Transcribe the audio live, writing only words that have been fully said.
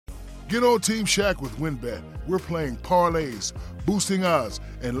Get on Team Shaq with WinBet. We're playing parlays, boosting odds,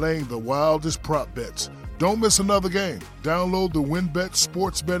 and laying the wildest prop bets. Don't miss another game. Download the WinBet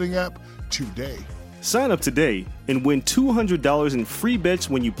sports betting app today. Sign up today and win $200 in free bets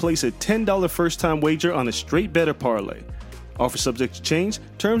when you place a $10 first-time wager on a straight bet or parlay. Offer subject to change.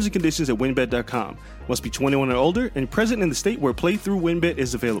 Terms and conditions at winbet.com. Must be 21 or older and present in the state where playthrough WinBet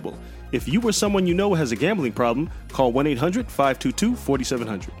is available. If you or someone you know has a gambling problem, call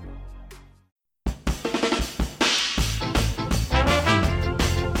 1-800-522-4700.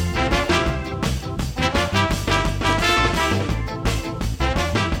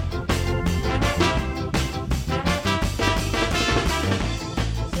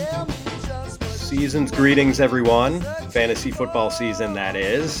 Season's greetings, everyone. Fantasy football season, that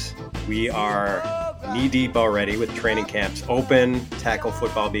is. We are knee-deep already with training camps open, tackle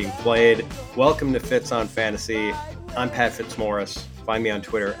football being played. Welcome to Fitz on Fantasy. I'm Pat Fitzmaurice. Find me on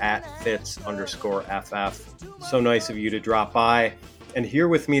Twitter at Fitz_FF. So nice of you to drop by. And here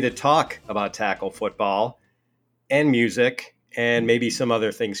with me to talk about tackle football and music and maybe some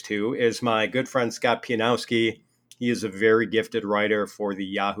other things too is my good friend Scott Pianowski. He is a very gifted writer for the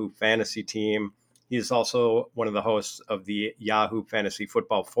Yahoo Fantasy team. He is also one of the hosts of the Yahoo Fantasy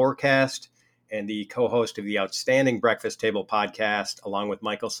Football Forecast and the co-host of the Outstanding Breakfast Table podcast, along with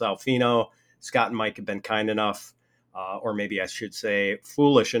Michael Salfino. Scott and Mike have been kind enough, or maybe I should say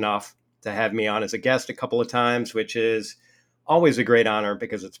foolish enough, to have me on as a guest a couple of times, which is always a great honor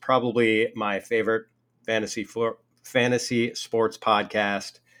because it's probably my favorite fantasy sports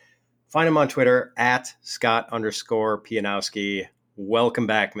podcast. Find him on Twitter at Scott_Pianowski. Welcome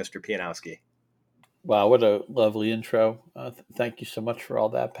back, Mr. Pianowski. Wow, what a lovely intro. Thank you so much for all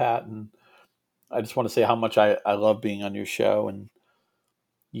that, Pat. And I just want to say how much I love being on your show. And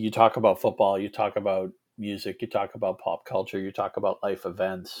you talk about football, you talk about music, you talk about pop culture, you talk about life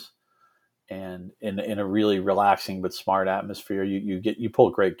events, and in a really relaxing but smart atmosphere. You pull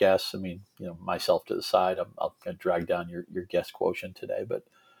great guests. I mean, myself to the side, I'll drag down your guest quotient today, but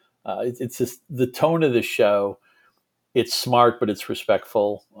it's just the tone of the show. It's smart, but it's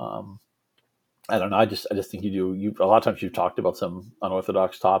respectful. I don't know. I just think you do. A lot of times you've talked about some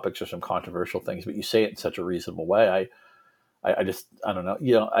unorthodox topics or some controversial things, but you say it in such a reasonable way. I don't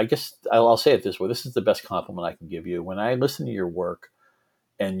know. I guess I'll say it this way. This is the best compliment I can give you. When I listen to your work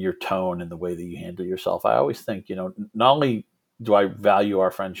and your tone and the way that you handle yourself, I always think, not only do I value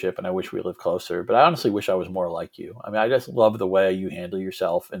our friendship and I wish we lived closer, but I honestly wish I was more like you. I mean, I just love the way you handle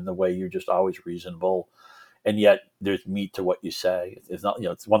yourself and the way you're just always reasonable. And yet there's meat to what you say. It's not,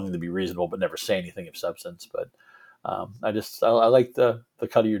 it's one thing to be reasonable, but never say anything of substance. But I like the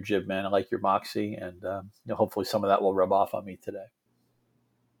cut of your jib, man. I like your moxie, and hopefully some of that will rub off on me today.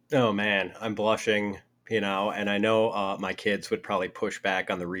 Oh man, I'm blushing, and I know my kids would probably push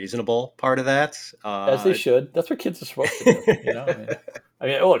back on the reasonable part of that. As they should. That's what kids are supposed to do. I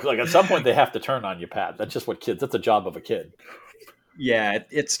mean, look, like at some point they have to turn on you, Pat. That's just that's the job of a kid. Yeah,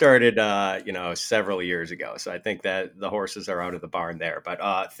 it started, several years ago. So I think that the horses are out of the barn there.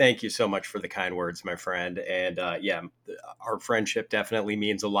 But thank you so much for the kind words, my friend. And our friendship definitely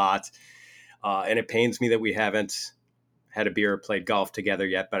means a lot. And it pains me that we haven't had a beer or played golf together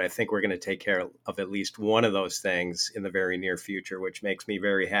yet. But I think we're going to take care of at least one of those things in the very near future, which makes me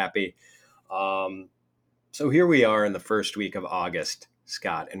very happy. So here we are in the first week of August,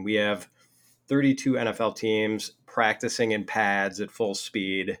 Scott, and we have 32 NFL teams practicing in pads at full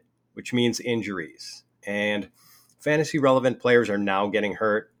speed, which means injuries. And fantasy relevant players are now getting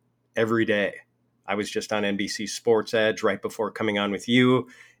hurt every day. I was just on NBC Sports Edge right before coming on with you,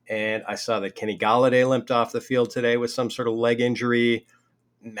 and I saw that Kenny Golladay limped off the field today with some sort of leg injury.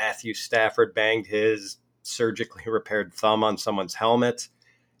 Matthew Stafford banged his surgically repaired thumb on someone's helmet.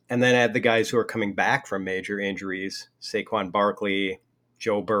 And then add the guys who are coming back from major injuries, Saquon Barkley,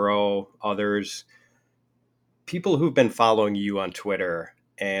 Joe Burrow, others. People who've been following you on Twitter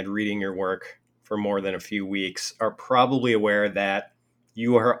and reading your work for more than a few weeks are probably aware that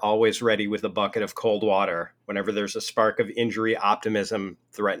you are always ready with a bucket of cold water whenever there's a spark of injury optimism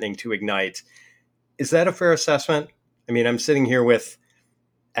threatening to ignite. Is that a fair assessment? I mean, I'm sitting here with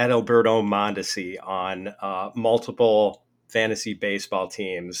Adalberto Mondesi on multiple fantasy baseball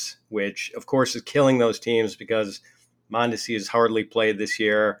teams, which of course is killing those teams because Mondesi has hardly played this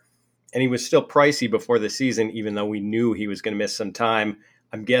year, and he was still pricey before the season, even though we knew he was going to miss some time.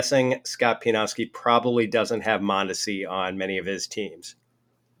 I'm guessing Scott Pianowski probably doesn't have Mondesi on many of his teams.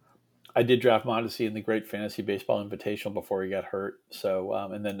 I did draft Mondesi in the Great Fantasy Baseball Invitational before he got hurt. So,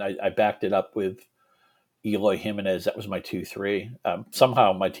 and then I backed it up with Eloy Jimenez. That was my 2-3.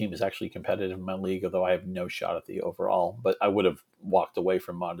 Somehow my team is actually competitive in my league, although I have no shot at the overall. But I would have walked away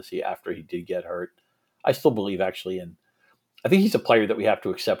from Mondesi after he did get hurt. I still believe actually in. I think he's a player that we have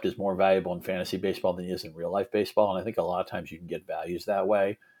to accept is more valuable in fantasy baseball than he is in real life baseball. And I think a lot of times you can get values that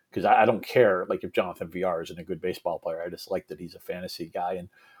way because I don't care like if Jonathan Villar isn't a good baseball player. I just like that he's a fantasy guy. And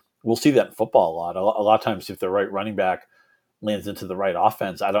we'll see that in football a lot. A lot of times if the right running back lands into the right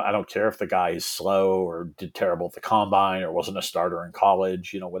offense, I don't care if the guy is slow or did terrible at the combine or wasn't a starter in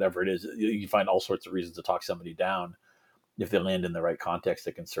college, whatever it is. You find all sorts of reasons to talk somebody down. If they land in the right context,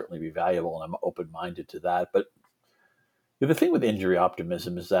 it can certainly be valuable. And I'm open-minded to that. But the thing with injury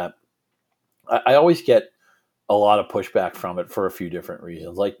optimism is that I always get a lot of pushback from it for a few different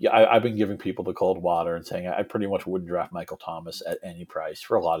reasons. Like I've been giving people the cold water and saying I pretty much wouldn't draft Michael Thomas at any price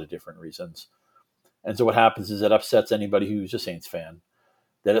for a lot of different reasons. And so what happens is it upsets anybody who's a Saints fan.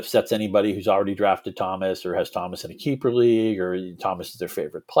 That upsets anybody who's already drafted Thomas or has Thomas in a keeper league or Thomas is their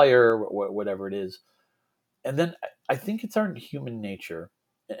favorite player, whatever it is. And then I think it's our human nature.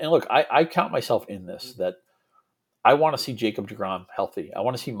 And look, I count myself in this, that I want to see Jacob deGrom healthy. I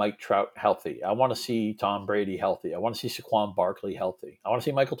want to see Mike Trout healthy. I want to see Tom Brady healthy. I want to see Saquon Barkley healthy. I want to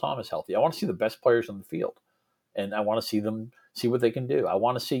see Michael Thomas healthy. I want to see the best players on the field. And I want to see them see what they can do. I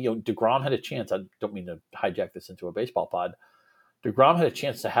want to see, DeGrom had a chance. I don't mean to hijack this into a baseball pod. DeGrom had a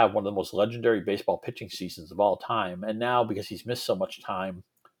chance to have one of the most legendary baseball pitching seasons of all time. And now, because he's missed so much time,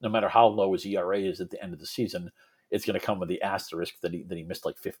 no matter how low his ERA is at the end of the season, it's going to come with the asterisk that he missed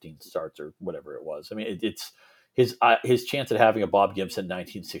like 15 starts or whatever it was. I mean, it's his chance at having a Bob Gibson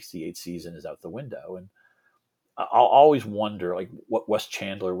 1968 season is out the window. And I'll always wonder, like, what Wes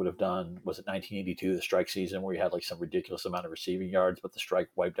Chandler would have done. Was it 1982, the strike season, where he had like some ridiculous amount of receiving yards, but the strike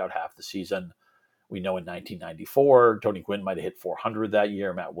wiped out half the season? We know in 1994, Tony Gwynn might have hit 400 that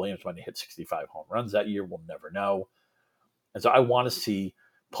year. Matt Williams might have hit 65 home runs that year. We'll never know. And so I want to see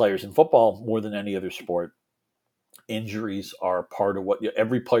players in football more than any other sport. Injuries are part of what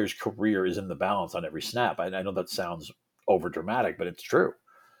every player's career is in the balance on every snap. I know that sounds over dramatic, but it's true.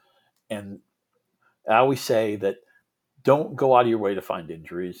 And I always say that don't go out of your way to find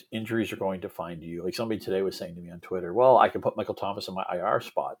injuries. Injuries are going to find you. Like somebody today was saying to me on Twitter, well, I can put Michael Thomas in my IR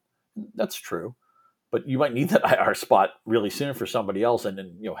spot. That's true. But you might need that IR spot really soon for somebody else. And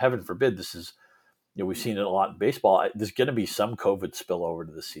then, heaven forbid, this is, we've seen it a lot in baseball. There's going to be some COVID spillover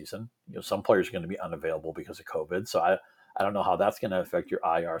to the season. Some players are going to be unavailable because of COVID. So I don't know how that's going to affect your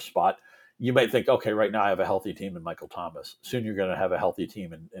IR spot. You might think, okay, right now I have a healthy team in Michael Thomas. Soon you're going to have a healthy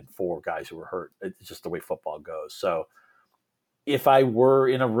team in 4 guys who are hurt. It's just the way football goes. So if I were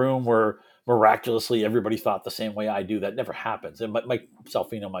in a room where miraculously everybody thought the same way I do, that never happens. And Mike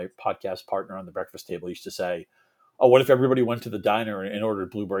Salfino, my podcast partner on the breakfast table, used to say, oh, what if everybody went to the diner and ordered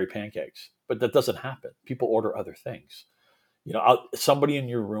blueberry pancakes? But that doesn't happen. People order other things. Somebody in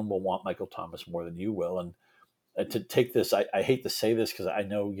your room will want Michael Thomas more than you will. And to take this, I hate to say this because I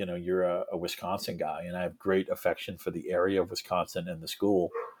know, you're a Wisconsin guy, and I have great affection for the area of Wisconsin and the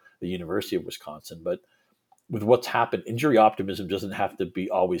school, the University of Wisconsin. But with what's happened, injury optimism doesn't have to be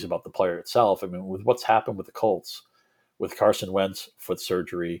always about the player itself. I mean, with what's happened with the Colts, with Carson Wentz, foot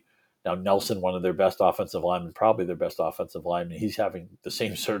surgery, now Nelson, one of their best offensive linemen, probably their best offensive lineman, he's having the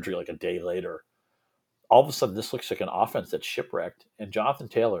same surgery like a day later. All of a sudden, this looks like an offense that's shipwrecked. And Jonathan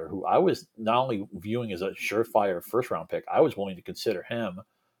Taylor, who I was not only viewing as a surefire first-round pick, I was willing to consider him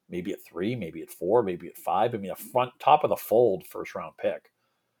maybe at 3, maybe at 4, maybe at 5. I mean, a top of the fold first-round pick.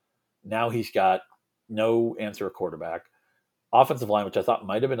 Now he's got no answer quarterback. Offensive line, which I thought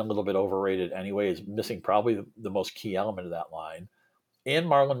might have been a little bit overrated anyway, is missing probably the most key element of that line. And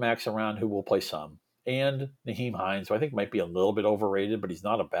Marlon Mack's around, who will play some. And Nyheim Hines, who I think might be a little bit overrated, but he's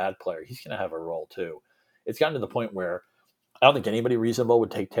not a bad player. He's going to have a role too. It's gotten to the point where I don't think anybody reasonable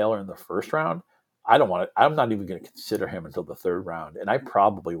would take Taylor in the first round. I'm not even going to consider him until the 3rd round. And I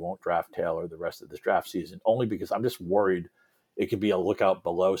probably won't draft Taylor the rest of this draft season, only because I'm just worried it could be a lookout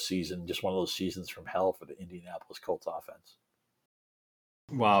below season, just one of those seasons from hell for the Indianapolis Colts offense.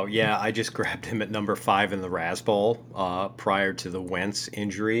 Wow, yeah, I just grabbed him at number 5 in the Raz Bowl prior to the Wentz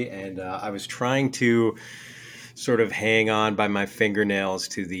injury, and I was trying to sort of hang on by my fingernails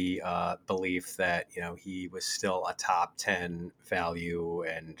to the belief that he was still a top 10 value,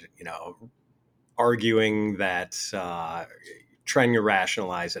 and arguing that trying to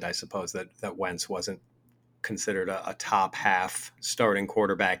rationalize it, I suppose that Wentz wasn't considered a top half starting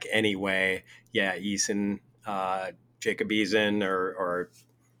quarterback anyway. Yeah, Jacob Eason or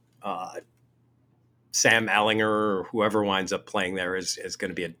Sam Ellinger or whoever winds up playing there is going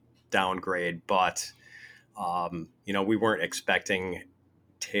to be a downgrade. But, we weren't expecting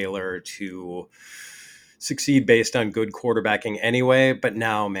Taylor to succeed based on good quarterbacking anyway. But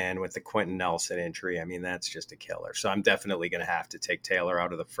now, man, with the Quentin Nelson injury, I mean, that's just a killer. So I'm definitely going to have to take Taylor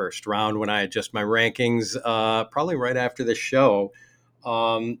out of the first round when I adjust my rankings, probably right after the show.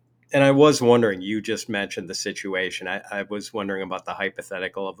 And I was wondering, you just mentioned the situation. I was wondering about the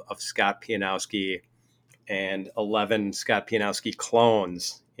hypothetical of Scott Pianowski and 11 Scott Pianowski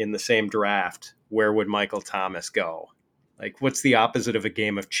clones in the same draft. Where would Michael Thomas go? Like, what's the opposite of a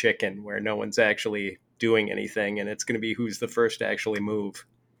game of chicken where no one's actually doing anything and it's going to be who's the first to actually move?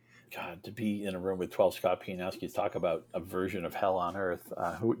 God, to be in a room with 12 Scott Pianowskis, talk about a version of hell on earth.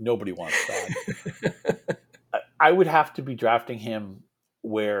 Nobody wants that. I would have to be drafting him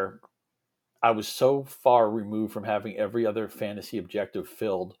where I was so far removed from having every other fantasy objective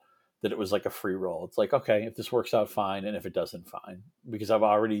filled that it was like a free roll. It's like, okay, if this works out, fine. And if it doesn't, fine. Because I've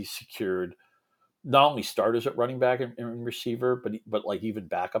already secured not only starters at running back and receiver, but like even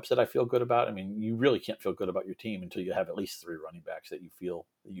backups that I feel good about. I mean, you really can't feel good about your team until you have at least 3 running backs that you feel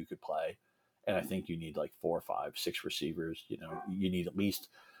that you could play. And I think you need like 4, 5, 6 receivers. You know, you need at least,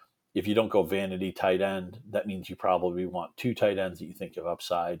 if you don't go vanity tight end, that means you probably want 2 tight ends that you think have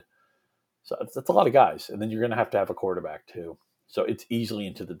upside. So that's a lot of guys. And then you're going to have a quarterback too. So it's easily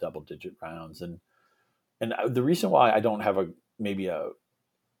into the double digit rounds. And the reason why I don't have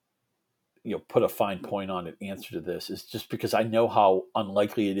put a fine point on an answer to this is just because I know how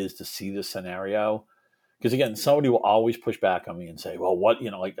unlikely it is to see this scenario. Because again, somebody will always push back on me and say, well,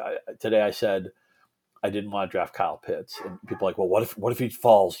 today I said I didn't want to draft Kyle Pitts, and people are like, well, what if he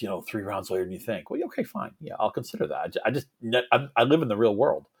falls, 3 rounds later than you think? Well, okay, fine. Yeah, I'll consider that. I live in the real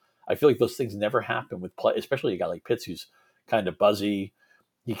world. I feel like those things never happen with play, especially a guy like Pitts who's kind of buzzy.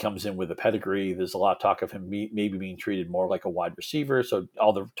 He comes in with a pedigree. There's a lot of talk of him maybe being treated more like a wide receiver. So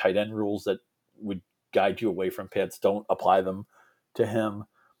all the tight end rules that would guide you away from Pitts, don't apply them to him.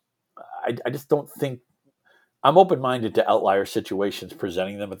 I just don't think I'm open-minded to outlier situations,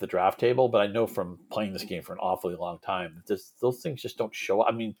 presenting them at the draft table, but I know from playing this game for an awfully long time, those things just don't show up.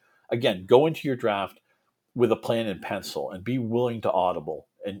 I mean, again, go into your draft with a plan in pencil and be willing to audible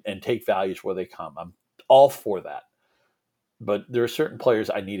and take values where they come. I'm all for that. But there are certain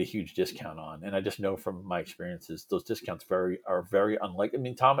players I need a huge discount on. And I just know from my experiences, those discounts are very unlikely. I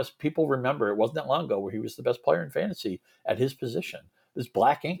mean, Thomas, people remember it wasn't that long ago where he was the best player in fantasy at his position. There's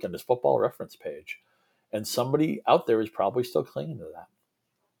black ink on his Football Reference page. And somebody out there is probably still clinging to that.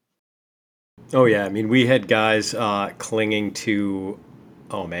 Oh, yeah. I mean, we had guys clinging to,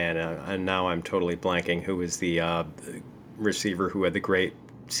 oh, man, and now I'm totally blanking, who was the receiver who had the great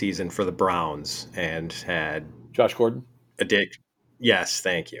season for the Browns and had Josh Gordon. Yes,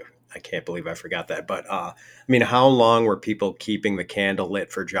 thank you. I can't believe I forgot that. But I mean, how long were people keeping the candle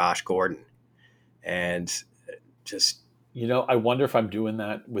lit for Josh Gordon? And just, I wonder if I'm doing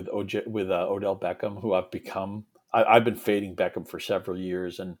that with Odell Beckham, who I've become. I've been fading Beckham for several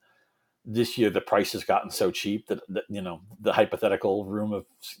years, and this year the price has gotten so cheap that the hypothetical room of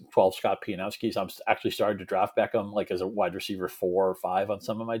 12 Scott Pianowskis, I'm actually starting to draft Beckham like as a wide receiver 4 or 5 on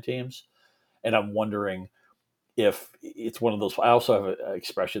some of my teams, and I'm wondering if it's one of those. I also have an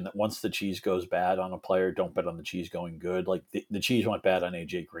expression that once the cheese goes bad on a player, don't bet on the cheese going good. Like the cheese went bad on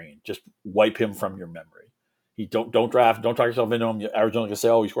AJ Green. Just wipe him from your memory. Don't talk yourself into him. Arizona can say,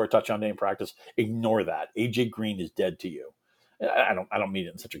 oh, he scored a touchdown day in practice. Ignore that. AJ Green is dead to you. I don't mean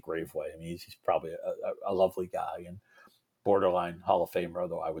it in such a grave way. I mean, he's probably a lovely guy and borderline Hall of Famer,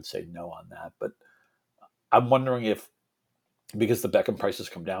 although I would say no on that. But I'm wondering if, because the Beckham price has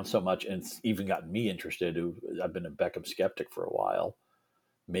come down so much and it's even gotten me interested, I've been a Beckham skeptic for a while,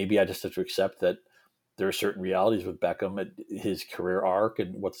 maybe I just have to accept that there are certain realities with Beckham at his career arc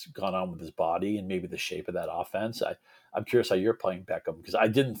and what's gone on with his body and maybe the shape of that offense. I'm curious how you're playing Beckham, because I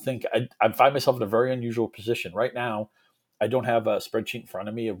didn't think I find myself in a very unusual position right now. I don't have a spreadsheet in front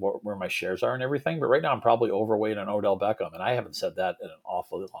of me of where my shares are and everything, but right now I'm probably overweight on Odell Beckham, and I haven't said that in an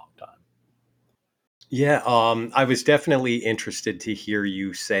awfully long time. Yeah, I was definitely interested to hear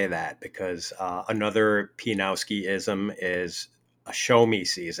you say that, because another Pianowski-ism is a show me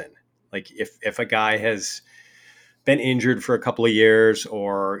season. Like if a guy has been injured for a couple of years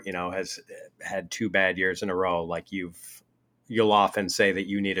or, has had 2 bad years in a row, like you'll often say that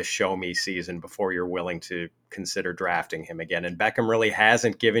you need a show me season before you're willing to consider drafting him again. And Beckham really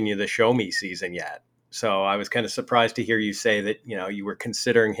hasn't given you the show me season yet. So I was kind of surprised to hear you say that, you were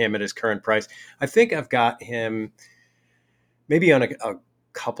considering him at his current price. I think I've got him maybe on a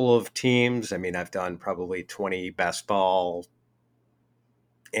couple of teams. I mean, I've done probably 20 best ball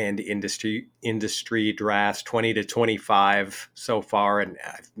and industry drafts, 20 to 25 so far. And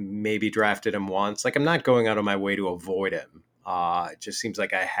I've maybe drafted him once. Like, I'm not going out of my way to avoid him. It just seems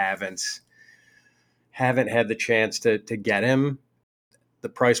like I haven't haven't had the chance to get him the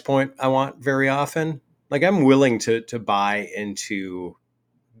price point I want very often. Like I'm willing to buy into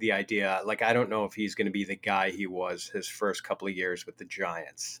the idea. Like I don't know if he's going to be the guy he was his first couple of years with the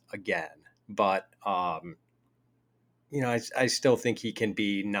Giants again, but I still think he can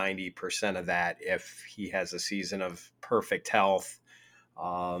be 90% of that if he has a season of perfect health.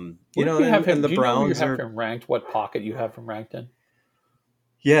 Where do you have him? And the Do you know where you Browns have are. him ranked? What pocket you have him ranked in?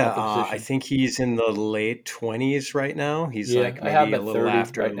 Yeah, At the I position? think he's in the late 20s right now. He's Yeah, like I have maybe him a at little 30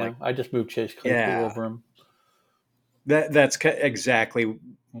 after, right like, now. I just moved Chase Claypool yeah, over him. that's exactly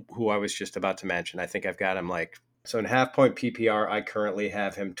who I was just about to mention. I think I've got him like, so in half point PPR, I currently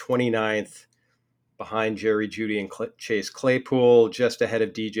have him 29th behind Jerry Judy and Chase Claypool, just ahead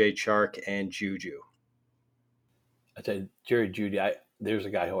of DJ Chark and Juju. I said Jerry Judy. There's a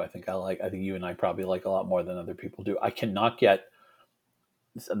guy who I think I like. I think you and I probably like a lot more than other people do. I cannot get,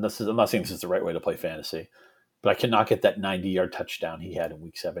 and I'm not saying this is the right way to play fantasy, but I cannot get that 90-yard touchdown he had in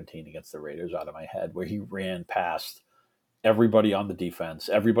Week 17 against the Raiders out of my head, where he ran past everybody on the defense,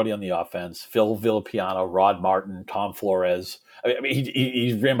 everybody on the offense, Phil Villapiano, Rod Martin, Tom Flores. I mean,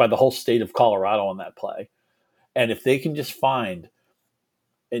 he ran by the whole state of Colorado on that play. And if they can just find,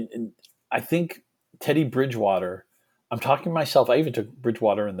 and I think Teddy Bridgewater, I'm talking to myself. I even took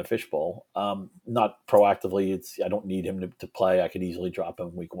Bridgewater in the fishbowl. Not proactively. I don't need him to play. I could easily drop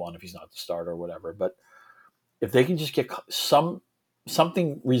him week 1 if he's not the starter or whatever. But if they can just get something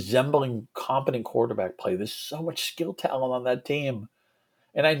resembling competent quarterback play, there's so much skill talent on that team.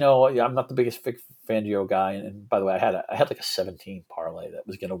 And I know I'm not the biggest Vic Fangio guy. And by the way, I had like a 17 parlay that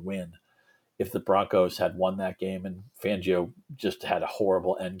was going to win if the Broncos had won that game, and Fangio just had a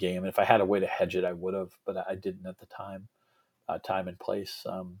horrible end game. And if I had a way to hedge it, I would have, but I didn't at the time. Time and place.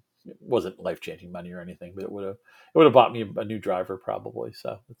 It wasn't life changing money or anything, but it would have bought me a new driver probably.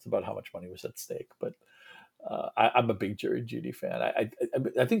 So that's about how much money was at stake. But I'm a big Jerry Judy fan.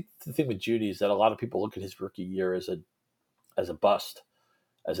 I think the thing with Judy is that a lot of people look at his rookie year as a bust,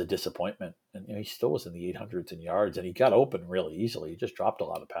 as a disappointment, and he still was in the 800s in yards, and he got open really easily. He just dropped a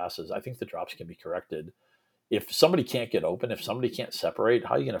lot of passes. I think the drops can be corrected. If somebody can't get open, if somebody can't separate,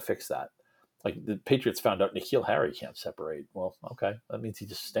 how are you going to fix that? Like the Patriots found out N'Keal Harry can't separate. Well, okay, that means he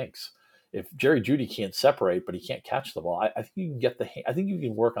just stinks. If Jerry Judy can't separate, but he can't catch the ball, I think you can get I think you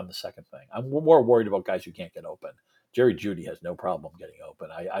can work on the second thing. I'm more worried about guys who can't get open. Jerry Judy has no problem getting open.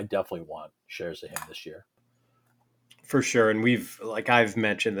 I definitely want shares of him this year. For sure. And I've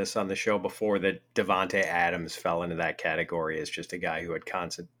mentioned this on the show before that Devontae Adams fell into that category as just a guy who had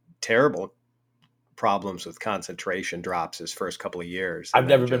terrible problems with concentration drops his first couple of years. I've And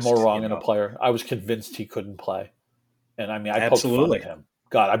then never been more just, wrong in a player. I was convinced he couldn't play. And I mean, I poked fun at absolutely. him.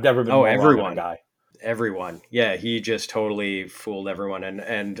 God, I've never been more wrong on a guy. Everyone. Yeah. He just totally fooled everyone.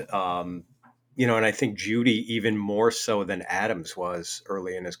 And I think Judy even more so than Adams was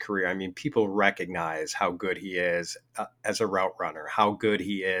early in his career. I mean, people recognize how good he is as a route runner, how good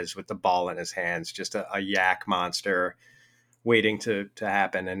he is with the ball in his hands, just a yak monster waiting to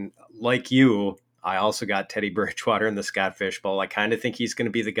happen. And like you, I also got Teddy Bridgewater in the Scott Fish Bowl. I kind of think he's going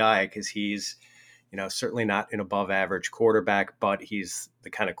to be the guy because he's, certainly not an above average quarterback, but he's the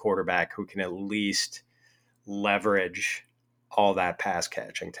kind of quarterback who can at least leverage all that pass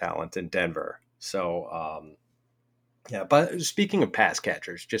catching talent in Denver. So, but speaking of pass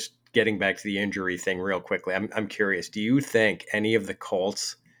catchers, just getting back to the injury thing real quickly, I'm curious, do you think any of the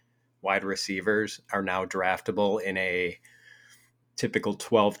Colts wide receivers are now draftable in a typical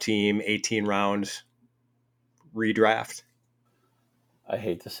 12 team, 18 rounds redraft? I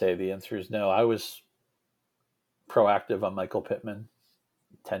hate to say the answer is no. I was proactive on Michael Pittman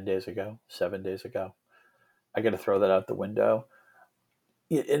 10 days ago, 7 days ago. I got to throw that out the window.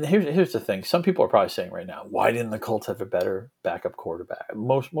 And here's the thing. Some people are probably saying right now, why didn't the Colts have a better backup quarterback?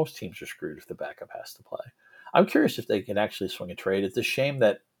 Most teams are screwed if the backup has to play. I'm curious if they can actually swing a trade. It's a shame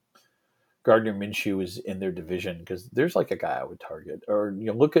that Gardner Minshew is in their division because there's like a guy I would target. Or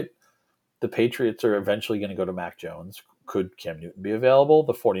look at the Patriots are eventually going to go to Mac Jones. Could Cam Newton be available?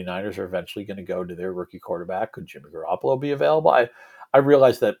 The 49ers are eventually going to go to their rookie quarterback. Could Jimmy Garoppolo be available? I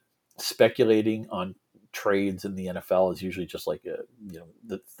realize that speculating on trades in the NFL is usually just like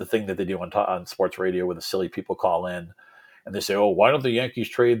the thing that they do on sports radio where the silly people call in and they say, oh, why don't the Yankees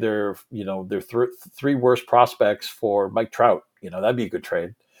trade their three worst prospects for Mike Trout? That'd be a good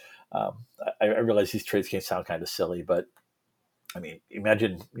trade. I realize these trades can sound kind of silly, but I mean,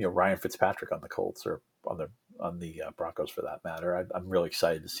 imagine Ryan Fitzpatrick on the Colts or on the Broncos for that matter. I'm really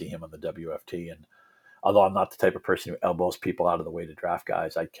excited to see him on the WFT. And although I'm not the type of person who elbows people out of the way to draft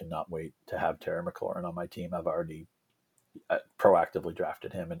guys, I cannot wait to have Terry McLaurin on my team. I've already proactively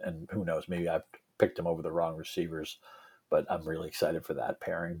drafted him, and who knows, maybe I've picked him over the wrong receivers, but I'm really excited for that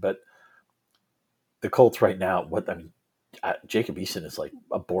pairing. But the Colts right now, Jacob Eason is like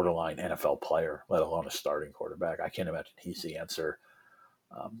a borderline NFL player, let alone a starting quarterback. I can't imagine he's the answer.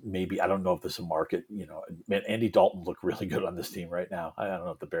 Maybe, I don't know if there's a market, man, Andy Dalton looked really good on this team right now. I don't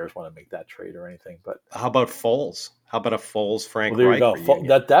know if the Bears want to make that trade or anything, but how about Foles? How about a Foles Frank there Reich you go.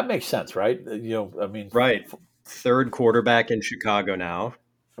 reunion? That makes sense, right? Right. Third quarterback in Chicago now.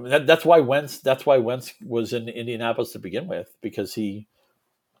 I mean, that's why Wentz was in Indianapolis to begin with, because I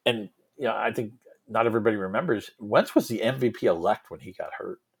think not everybody remembers, Wentz was the MVP elect when he got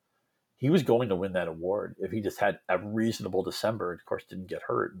hurt. He was going to win that award if he just had a reasonable December. Of course, didn't get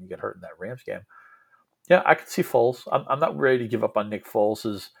hurt, and he got hurt in that Rams game. Yeah, I could see Foles. I'm not ready to give up on Nick Foles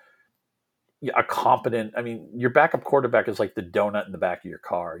as a competent. I mean, your backup quarterback is like the donut in the back of your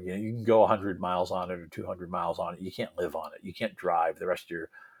car. You can go 100 miles on it or 200 miles on it. You can't live on it. You can't drive the rest of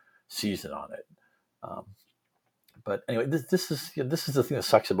your season on it. But anyway, this is the thing that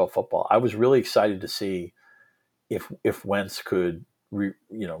sucks about football. I was really excited to see if Wentz could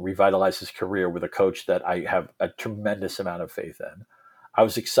revitalize his career with a coach that I have a tremendous amount of faith in. I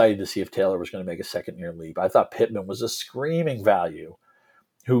was excited to see if Taylor was going to make a second-year leap. I thought Pittman was a screaming value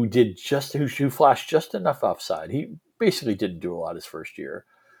who flashed just enough upside. He basically didn't do a lot his first year,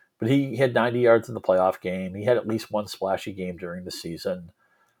 but he had 90 yards in the playoff game. He had at least one splashy game during the season.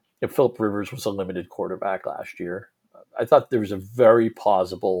 If Phillip Rivers was a limited quarterback last year, I thought there was a very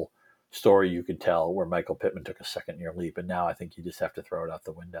plausible story you could tell where Michael Pittman took a second-year leap, and now I think you just have to throw it out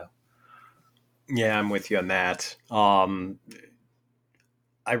the window. Yeah, I'm with you on that. I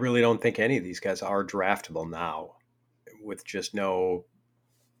really don't think any of these guys are draftable now, with just no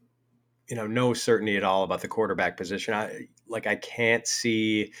certainty at all about the quarterback position. I can't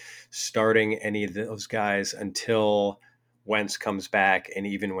see starting any of those guys until Wentz comes back, and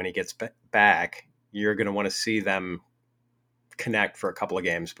even when he gets back, you're going to want to see them connect for a couple of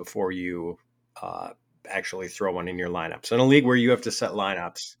games before you actually throw one in your lineup. So in a league where you have to set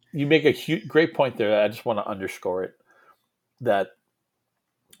lineups, you make a great point there. I just want to underscore it, that,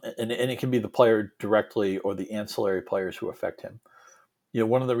 and it can be the player directly or the ancillary players who affect him.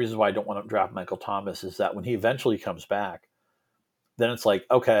 One of the reasons why I don't want to draft Michael Thomas is that when he eventually comes back, then it's like,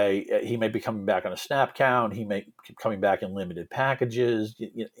 okay, he may be coming back on a snap count. He may keep coming back in limited packages.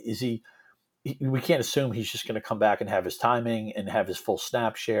 We can't assume he's just going to come back and have his timing and have his full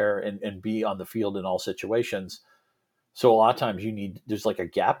snap share and be on the field in all situations. So a lot of times there's like a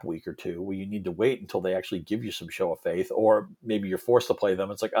gap week or two where you need to wait until they actually give you some show of faith, or maybe you're forced to play them.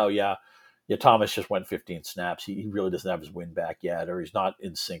 It's like, oh yeah, Thomas just went 15 snaps. He really doesn't have his win back yet, or he's not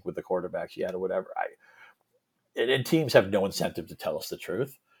in sync with the quarterbacks yet, or whatever. And teams have no incentive to tell us the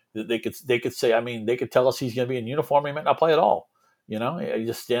truth. They could say, they could tell us he's going to be in uniform. He might not play at all. He's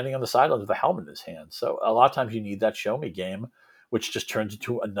just standing on the sidelines with a helmet in his hand. So a lot of times you need that show me game, which just turns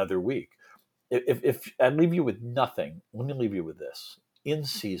into another week. If I leave you with nothing, let me leave you with this. In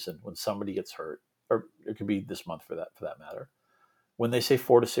season, when somebody gets hurt, or it could be this month for that matter, when they say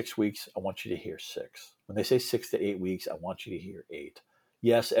 4 to 6 weeks, I want you to hear 6. When they say 6 to 8 weeks, I want you to hear 8.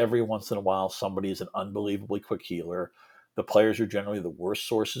 Yes, every once in a while, somebody is an unbelievably quick healer. The players are generally the worst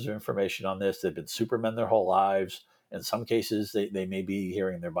sources of information on this. They've been supermen their whole lives. In some cases, they may be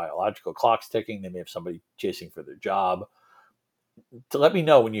hearing their biological clocks ticking. They may have somebody chasing for their job. To let me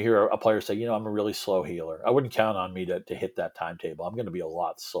know when you hear a player say, I'm a really slow healer. I wouldn't count on me to hit that timetable. I'm going to be a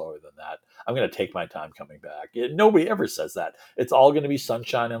lot slower than that. I'm going to take my time coming back. Nobody ever says that. It's all going to be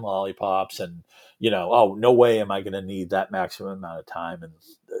sunshine and lollipops and, oh, no way am I going to need that maximum amount of time.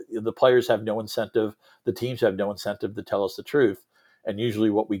 And the players have no incentive. The teams have no incentive to tell us the truth. And usually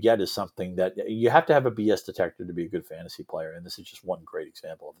what we get is something that you have to have a BS detector to be a good fantasy player. And this is just one great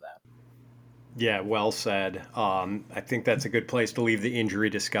example of that. Yeah, well said. I think that's a good place to leave the injury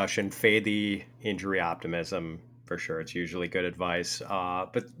discussion. Fade the injury optimism, for sure. It's usually good advice.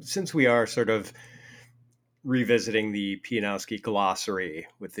 But since we are sort of revisiting the Pianowski glossary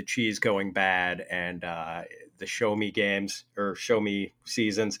with the cheese going bad and the show me games or show me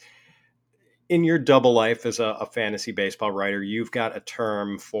seasons, in your double life as a fantasy baseball writer, you've got a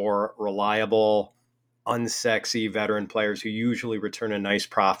term for reliable, unsexy veteran players who usually return a nice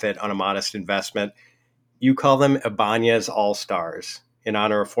profit on a modest investment. You call them Ibanez All-Stars in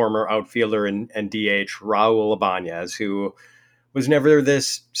honor of former outfielder and DH Raul Ibanez, who was never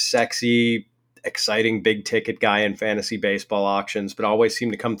this sexy, exciting big ticket guy in fantasy baseball auctions, but always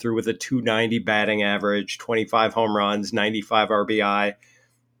seemed to come through with a 290 batting average, 25 home runs, 95 RBI.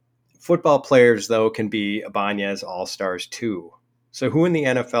 Football players, though, can be Ibanez All-Stars too. So who in the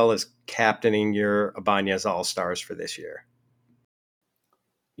NFL is captaining your Ibanez All-Stars for this year?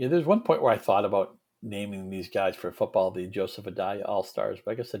 there's one point where I thought about naming these guys for football the Joseph Adai All-Stars,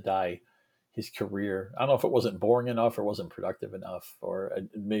 but I guess Adai, his career, I don't know if it wasn't boring enough or wasn't productive enough, or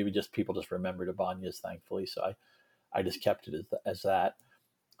maybe just people just remembered Ibanez, thankfully. So I just kept it as that.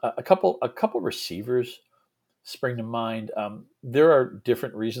 A couple receivers spring to mind. There are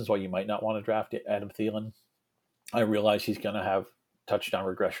different reasons why you might not want to draft Adam Thielen. I realize he's going to have touchdown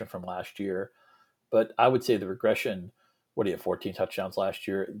regression from last year, but I would say the regression, what do you have, 14 touchdowns last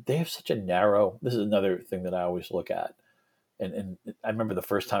year? They have such a narrow, this is another thing that I always look at. And I remember the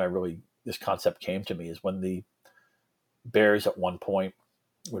first time this concept came to me is when the Bears at one point,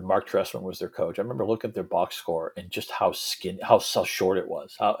 when Mark Trestman was their coach, I remember looking at their box score and just how short it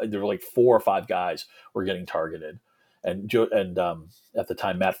was. How there were like 4 or 5 guys were getting targeted. And at the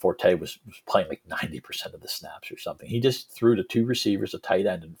time, Matt Forte was playing like 90% of the snaps or something. He just threw to 2 receivers, a tight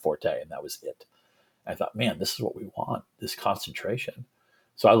end, and Forte, and that was it. I thought, man, this is what we want, this concentration.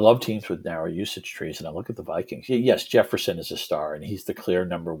 So I love teams with narrow usage trees, and I look at the Vikings. Yes, Jefferson is a star, and he's the clear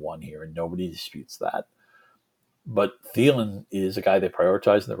number 1 here, and nobody disputes that. But Thielen is a guy they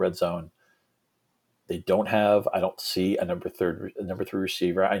prioritize in the red zone. They don't have, I don't see a number 3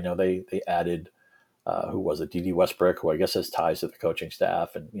 receiver. I know they added, who was it, D.D. Westbrook, who I guess has ties to the coaching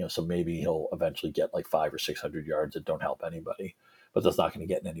staff, and so maybe he'll eventually get like 500 or 600 yards that don't help anybody. But that's not going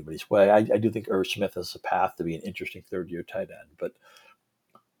to get in anybody's way. I do think Irv Smith has a path to be an interesting third-year tight end. But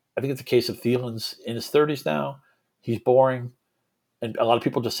I think it's a case of Thielen's in his 30s now. He's boring. And a lot of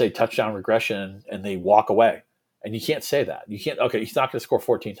people just say touchdown regression, and they walk away. And you can't say that. You can't, okay, he's not going to score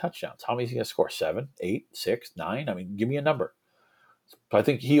 14 touchdowns. How many is he going to score? 7, 8, 6, 9? I mean, give me a number. So I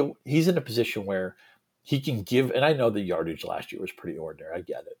think he's in a position where he can give, and I know the yardage last year was pretty ordinary. I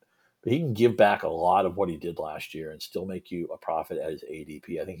get it. But he can give back a lot of what he did last year and still make you a profit at his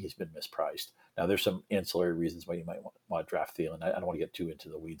ADP. I think he's been mispriced. Now, there's some ancillary reasons why you might want to draft Thielen. I don't want to get too into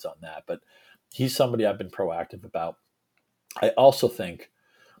the weeds on that, but he's somebody I've been proactive about. I also think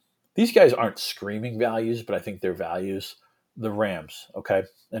these guys aren't screaming values, but I think they're values. The Rams, okay?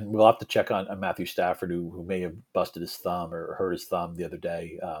 And we'll have to check on Matthew Stafford, who may have busted his thumb or hurt his thumb the other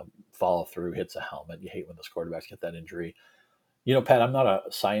day, follow through, hits a helmet. You hate when those quarterbacks get that injury. Pat, I'm not a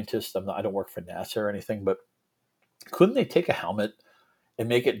scientist. I don't work for NASA or anything, but couldn't they take a helmet and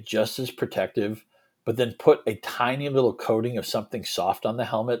make it just as protective, but then put a tiny little coating of something soft on the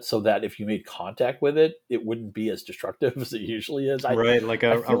helmet so that if you made contact with it, it wouldn't be as destructive as it usually is? Right, like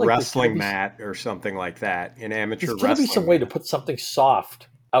a wrestling mat or something like that in amateur wrestling. There's got to be some way to put something soft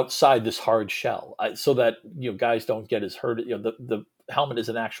outside this hard shell so that guys don't get as hurt. The helmet is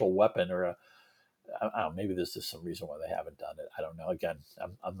an actual weapon or I don't know, maybe there's just some reason why they haven't done it. I don't know. Again,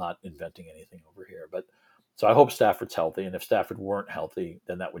 I'm not inventing anything over here, but so I hope Stafford's healthy. And if Stafford weren't healthy,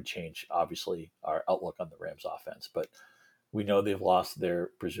 then that would change, obviously, our outlook on the Rams offense. But we know they've lost their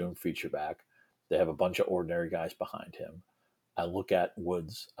presumed feature back. They have a bunch of ordinary guys behind him. I look at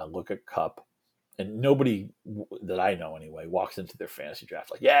Woods. I look at Kupp. And nobody that I know anyway walks into their fantasy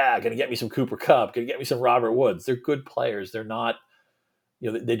draft like, yeah, going to get me some Cooper Kupp, going to get me some Robert Woods. They're good players. They're not,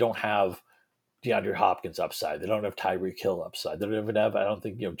 they don't have DeAndre Hopkins upside. They don't have Tyreek Hill upside. They don't even have, I don't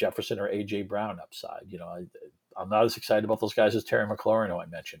think, Jefferson or A.J. Brown upside. I'm not as excited about those guys as Terry McLaurin, who I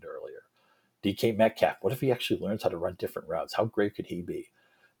mentioned earlier. DK Metcalf, what if he actually learns how to run different routes? How great could he be?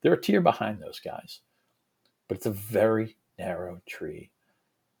 They're a tier behind those guys. But it's a very narrow tree.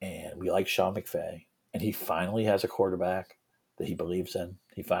 And we like Sean McVay. And he finally has a quarterback that he believes in.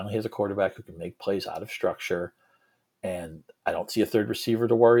 He finally has a quarterback who can make plays out of structure. And I don't see a third receiver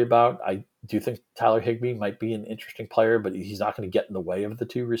to worry about. I do think Tyler Higbee might be an interesting player, but he's not going to get in the way of the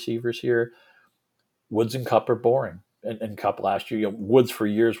 2 receivers here. Woods and Kupp are boring. And Kupp last year, Woods for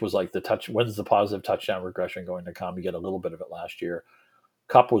years was like when's the positive touchdown regression going to come? You get a little bit of it last year.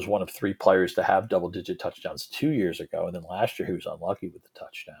 Kupp was one of 3 players to have double-digit touchdowns 2 years ago, and then last year he was unlucky with the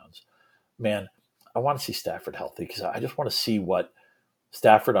touchdowns. Man, I want to see Stafford healthy because I just want to see what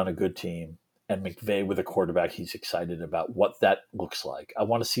Stafford on a good team and McVay with a quarterback he's excited about, what that looks like. I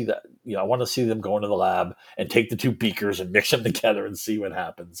want to see that. I want to see them go into the lab and take the 2 beakers and mix them together and see what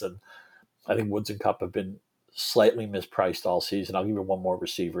happens. And I think Woods and Kupp have been slightly mispriced all season. I'll give you one more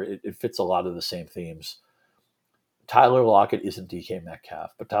receiver. It fits a lot of the same themes. Tyler Lockett isn't DK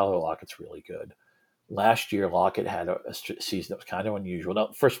Metcalf, but Tyler Lockett's really good. Last year, Lockett had a season that was kind of unusual. Now,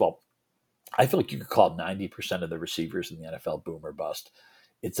 first of all, I feel like you could call 90% of the receivers in the NFL boom or bust.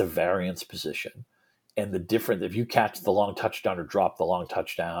 It's a variance position. And the difference, if you catch the long touchdown or drop the long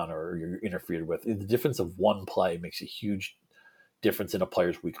touchdown or you're interfered with, the difference of one play makes a huge difference in a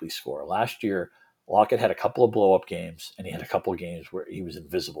player's weekly score. Last year, Lockett had a couple of blow-up games, and he had a couple of games where he was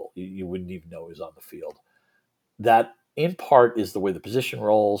invisible. You wouldn't even know he was on the field. That in part is the way the position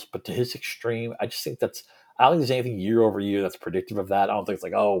rolls, but to his extreme, I just think I don't think there's anything year over year that's predictive of that. I don't think it's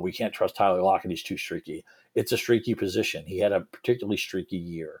like, oh, we can't trust Tyler Lockett, he's too streaky. It's a streaky position. He had a particularly streaky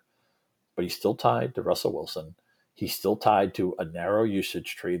year, but he's still tied to Russell Wilson. He's still tied to a narrow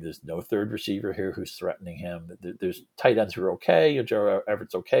usage tree. There's no third receiver here who's threatening him. There's tight ends who are okay. Joe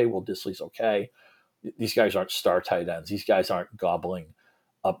Everett's okay. Will Dissly's okay. These guys aren't star tight ends. These guys aren't gobbling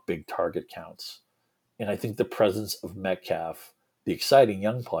up big target counts. And I think the presence of Metcalf, the exciting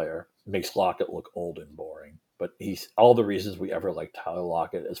young player, makes Lockett look old and boring. But he's all the reasons we ever liked Tyler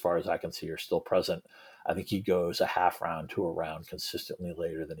Lockett, as far as I can see, are still present. I think he goes a half round to a round consistently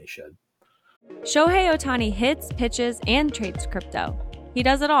later than he should. Shohei Ohtani hits, pitches, and trades crypto. He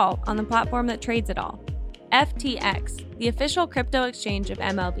does it all on the platform that trades it all. FTX, the official crypto exchange of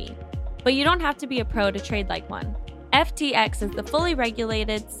MLB. But you don't have to be a pro to trade like one. FTX is the fully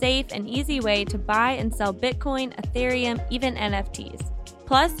regulated, safe, and easy way to buy and sell Bitcoin, Ethereum, even NFTs.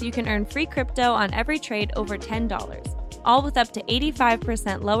 Plus, you can earn free crypto on every trade over $10, all with up to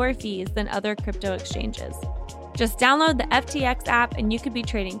 85% lower fees than other crypto exchanges. Just download the FTX app and you could be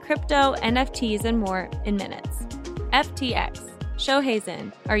trading crypto, NFTs, and more in minutes. FTX. Shohei's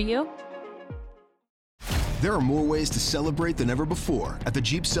in. Are you? There are more ways to celebrate than ever before at the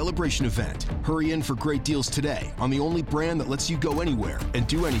Jeep Celebration event. Hurry in for great deals today on the only brand that lets you go anywhere and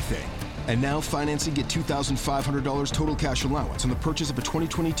do anything. And now financing get $2,500 total cash allowance on the purchase of a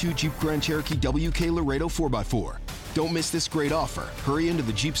 2022 Jeep Grand Cherokee WK Laredo 4x4. Don't miss this great offer. Hurry into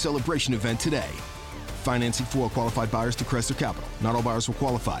the Jeep Celebration event today. Financing for all qualified buyers through Chrysler Capital. Not all buyers will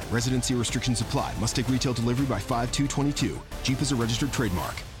qualify. Residency restrictions apply. Must take retail delivery by 5/2/22. Jeep is a registered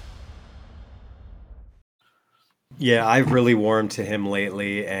trademark. Yeah, I've really warmed to him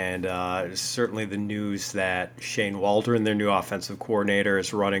lately, and certainly the news that Shane Waldron, their new offensive coordinator,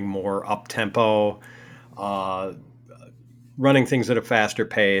 is running more up-tempo, running things at a faster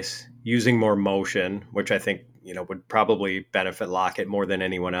pace, using more motion, which I think would probably benefit Lockett more than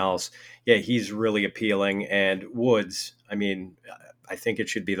anyone else. Yeah, he's really appealing. And Woods, I mean, I think it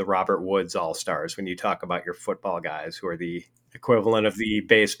should be the Robert Woods All-Stars when you talk about your football guys who are the equivalent of the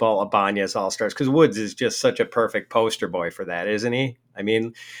baseball Ibanez All-Stars, because Woods is just such a perfect poster boy for that, isn't he? I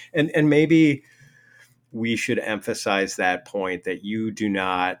mean, and maybe we should emphasize that point that you do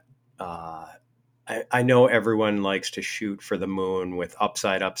not I know everyone likes to shoot for the moon with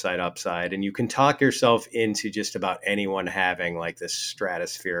upside, and you can talk yourself into just about anyone having like this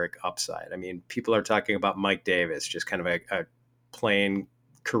stratospheric upside. I mean, people are talking about Mike Davis, just kind of a plain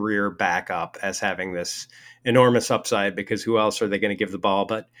career backup, as having this enormous upside, because who else are they going to give the ball?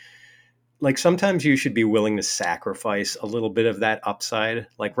 But like, sometimes you should be willing to sacrifice a little bit of that upside.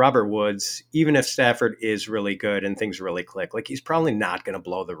 Like Robert Woods, even if Stafford is really good and things really click, like, he's probably not going to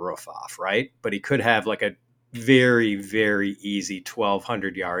blow the roof off, right? But he could have like a very, very easy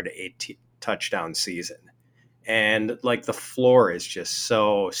 1,200 yard, 8 touchdown season. And like, the floor is just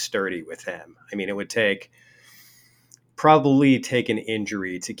so sturdy with him. I mean, it would probably take an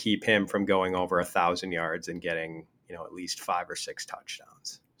injury to keep him from going over 1,000 yards and getting, at least 5 or 6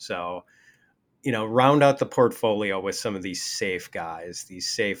 touchdowns. So, round out the portfolio with some of these safe guys,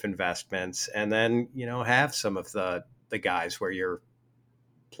 these safe investments, and then, have some of the guys where you're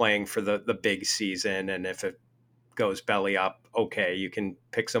playing for the big season. And if it goes belly up, okay, you can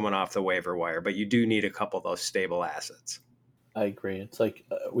pick someone off the waiver wire, but you do need a couple of those stable assets. I agree. It's like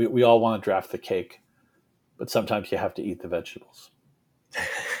we all want to draft the cake, but sometimes you have to eat the vegetables.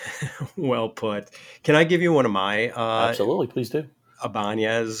 Well put. Can I give you one of my Absolutely, please do.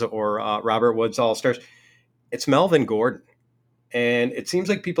 Ibanez or Robert Woods All-Stars? It's Melvin Gordon. And it seems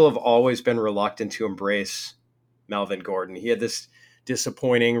like people have always been reluctant to embrace Melvin Gordon. He had this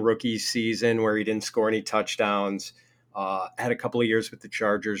disappointing rookie season where he didn't score any touchdowns. Had a couple of years with the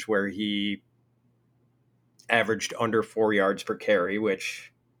Chargers where he averaged under 4 yards per carry,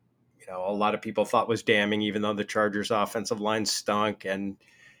 which, a lot of people thought was damning, even though the Chargers offensive line stunk and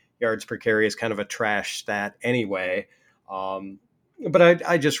yards per carry is kind of a trash stat anyway. But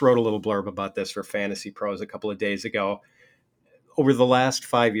I just wrote a little blurb about this for Fantasy Pros a couple of days ago. Over the last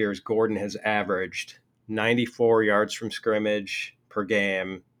 5 years, Gordon has averaged 94 yards from scrimmage per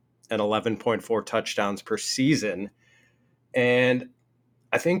game and 11.4 touchdowns per season. And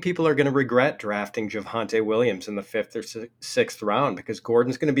I think people are going to regret drafting Javonte Williams in the 5th or 6th round, because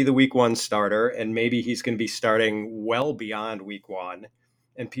Gordon's going to be the week 1 starter, and maybe he's going to be starting well beyond week 1.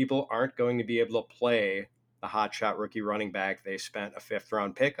 And people aren't going to be able to play the hotshot rookie running back they spent a 5th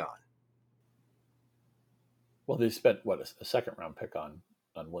round pick on. Well, they spent a 2nd round pick on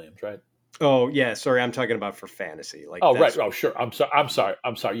Williams, right? Oh yeah, sorry, I'm talking about for fantasy. Like, right. Oh sure. I'm sorry.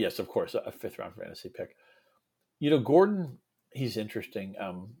 Yes, of course, a 5th round fantasy pick. Gordon, he's interesting.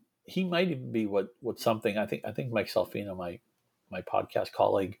 He might even be what something I think Mike Salfino, my podcast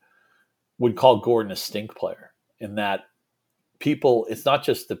colleague, would call Gordon a stink player, in that people, it's not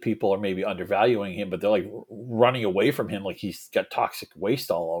just that people are maybe undervaluing him, but they're like running away from him, like he's got toxic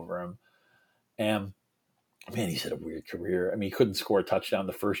waste all over him. And man, he's had a weird career. I mean, he couldn't score a touchdown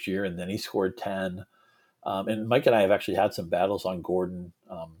the first year, and then he scored 10. And Mike and I have actually had some battles on Gordon.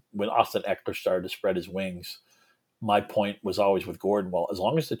 When Austin Eckler started to spread his wings, my point was always with Gordon, well, as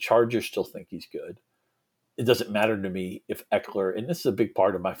long as the Chargers still think he's good, it doesn't matter to me if Eckler, and this is a big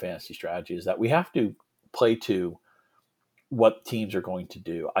part of my fantasy strategy, is that we have to play to what teams are going to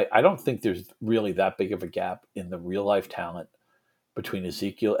do. I don't think there's really that big of a gap in the real life talent between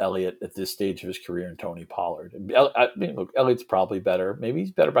Ezekiel Elliott at this stage of his career and Tony Pollard. I mean, look, Elliott's probably better. Maybe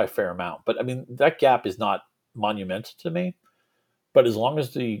he's better by a fair amount. But, I mean, that gap is not monumental to me. But as long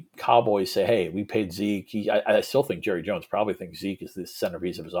as the Cowboys say, hey, we paid Zeke, I still think Jerry Jones probably thinks Zeke is the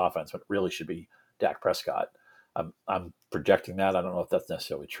centerpiece of his offense, but it really should be Dak Prescott. I'm projecting that. I don't know if that's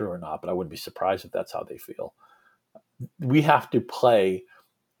necessarily true or not, but I wouldn't be surprised if that's how they feel. We have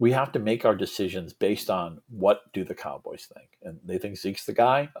to make our decisions based on what do the Cowboys think. And they think Zeke's the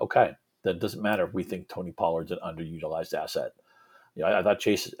guy? Okay. Then it doesn't matter if we think Tony Pollard's an underutilized asset. I thought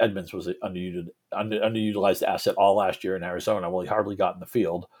Chase Edmonds was an underutilized asset all last year in Arizona. Well, he hardly got in the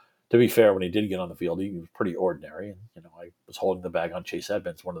field. To be fair, when he did get on the field, he was pretty ordinary. And, I was holding the bag on Chase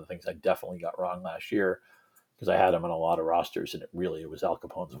Edmonds. One of the things I definitely got wrong last year, because I had him on a lot of rosters, and it was Al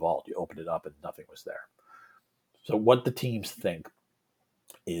Capone's vault. You opened it up and nothing was there. So what the teams think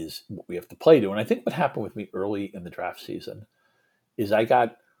is what we have to play to. And I think what happened with me early in the draft season is I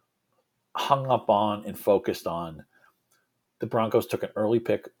got hung up on and focused on the Broncos took an early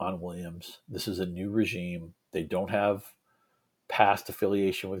pick on Williams. This is a new regime. They don't have past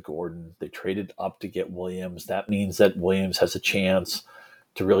affiliation with Gordon. They traded up to get Williams. That means that Williams has a chance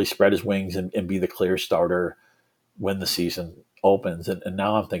to really spread his wings and be the clear starter when the season opens. And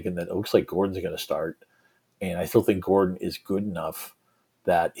now I'm thinking that it looks like Gordon's going to start. And I still think Gordon is good enough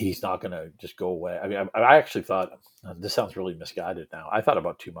that he's not going to just go away. I mean, I actually thought, this sounds really misguided now. I thought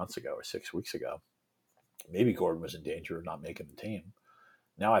about 2 months ago or 6 weeks ago, maybe Gordon was in danger of not making the team.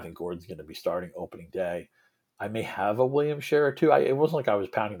 Now I think Gordon's going to be starting opening day. I may have a Williams share or two. It wasn't like I was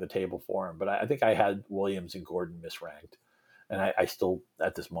pounding the table for him, but I think I had Williams and Gordon misranked. And I still,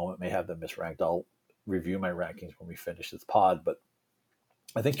 at this moment, may have them misranked. I'll review my rankings when we finish this pod. But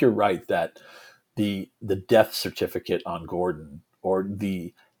I think you're right that the death certificate on Gordon, or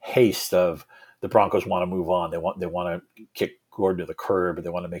the haste of the Broncos want to move on. They want to kick Gordon to the curb, and they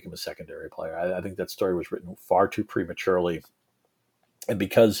want to make him a secondary player. I think that story was written far too prematurely. And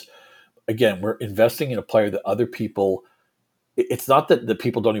because, again, we're investing in a player that other people, it's not that the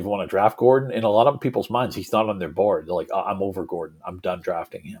people don't even want to draft Gordon. In a lot of people's minds, he's not on their board. They're like, oh, I'm over Gordon. I'm done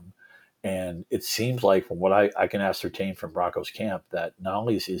drafting him. And it seems like, from what I can ascertain from Broncos camp, that not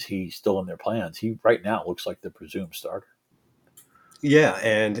only is he still in their plans, he right now looks like the presumed starter. Yeah,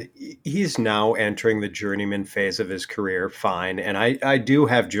 and he's now entering the journeyman phase of his career, fine. And I do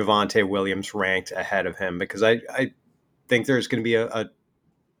have Javonte Williams ranked ahead of him, because I think there's going to be a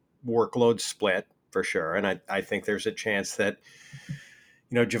workload split for sure. And I think there's a chance that,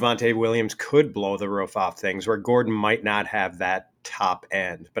 Javonte Williams could blow the roof off things, where Gordon might not have that top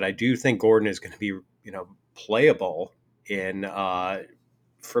end. But I do think Gordon is going to be, playable in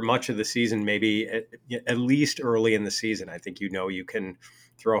for much of the season, maybe at least early in the season. I think you can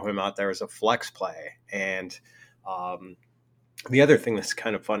throw him out there as a flex play. And the other thing that's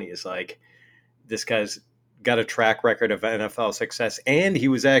kind of funny is, like, this guy's got a track record of NFL success, and he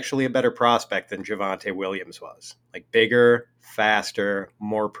was actually a better prospect than Javonte Williams was. Like, bigger, faster,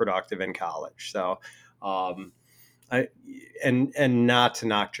 more productive in college. So, and not to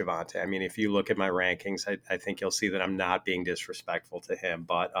knock Javonte. I mean, if you look at my rankings, I think you'll see that I'm not being disrespectful to him,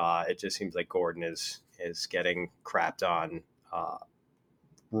 but it just seems like Gordon is getting crapped on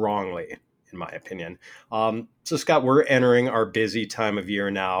wrongly, in my opinion. So, Scott, we're entering our busy time of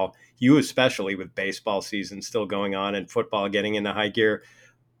year now. You especially, with baseball season still going on and football getting into high gear.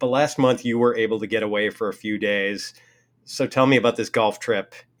 But last month you were able to get away for a few days. So tell me about this golf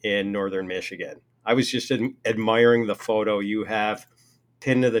trip in northern Michigan. I was just admiring the photo you have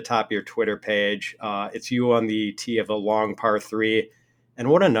pinned to the top of your Twitter page. It's you on the tee of a long par 3. And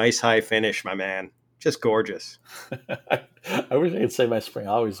what a nice high finish, my man. Just gorgeous. I wish I could say my spring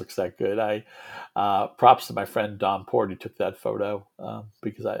always looks that good. Props to my friend Don Port, who took that photo,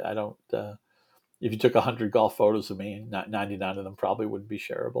 because I don't, if you took 100 golf photos of me, 99 of them probably wouldn't be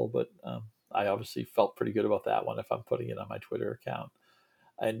shareable, but I obviously felt pretty good about that one if I'm putting it on my Twitter account.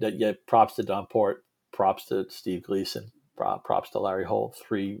 And props to Don Port props to Steve Gleason, props to Larry Holt,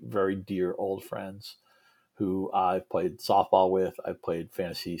 three very dear old friends who I've played softball with, I've played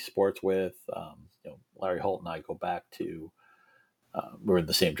fantasy sports with. Larry Holt and I go back to, we're in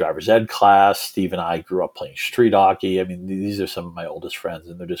the same driver's ed class. Steve and I grew up playing street hockey. I mean, these are some of my oldest friends,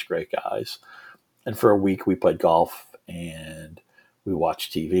 and they're just great guys. And for a week, we played golf and we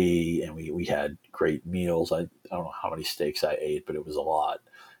watched TV, and we had great meals. I don't know how many steaks I ate, but it was a lot.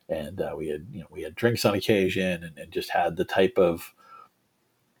 And we had drinks on occasion, and just had the type of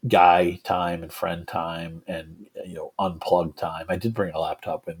guy time and friend time and unplugged time. I did bring a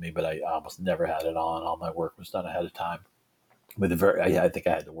laptop with me, but I almost never had it on. All my work was done ahead of time. I think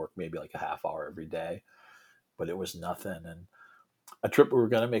I had to work maybe like a half hour every day, but it was nothing. And a trip we were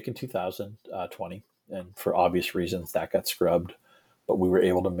going to make in 2020, and for obvious reasons that got scrubbed, but we were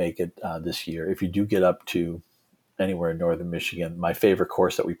able to make it this year. If you do get up to anywhere in northern Michigan, my favorite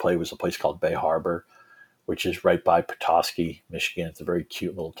course that we played was a place called Bay Harbor, which is right by Petoskey, Michigan. It's a very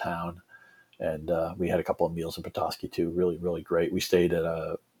cute little town. And we had a couple of meals in Petoskey too. Really, really great. We stayed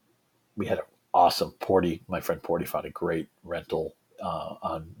we had an awesome my friend Porty found a great rental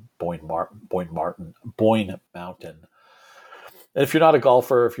on Boyne Mountain. And if you're not a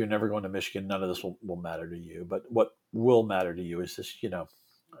golfer, if you're never going to Michigan, none of this will matter to you. But what will matter to you is this,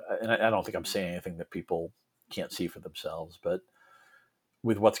 and I don't think I'm saying anything that people can't see for themselves, but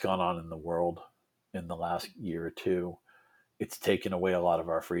with what's gone on in the world in the last year or two, it's taken away a lot of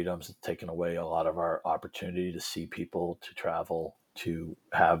our freedoms. It's taken away a lot of our opportunity to see people, to travel, to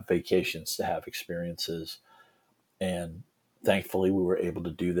have vacations, to have experiences. And thankfully we were able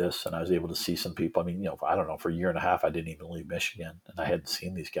to do this, and I was able to see some people. I mean, I don't know, for a year and a half, I didn't even leave Michigan, and I hadn't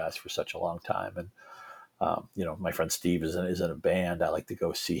seen these guys for such a long time. And, my friend Steve is in a band. I like to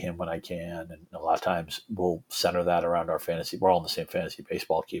go see him when I can. And a lot of times we'll center that around our fantasy. We're all in the same fantasy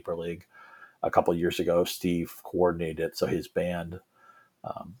baseball keeper league. A couple of years ago, Steve coordinated it. So his band,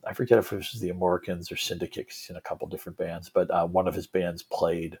 I forget if it was the Americans or Syndicates in a couple of different bands, but one of his bands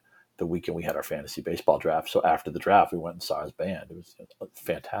played the weekend we had our fantasy baseball draft. So after the draft, we went and saw his band. It was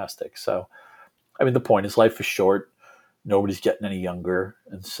fantastic. So, I mean, the point is life is short. Nobody's getting any younger.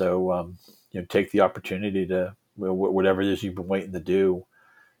 And so, take the opportunity to, whatever it is you've been waiting to do,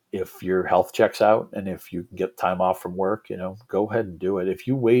 if your health checks out and if you can get time off from work, go ahead and do it. If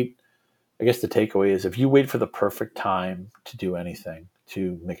you wait, I guess the takeaway is, if you wait for the perfect time to do anything,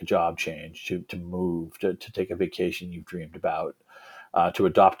 to make a job change, to move, to take a vacation you've dreamed about, to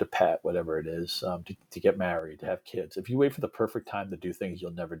adopt a pet, whatever it is, to get married, to have kids. If you wait for the perfect time to do things,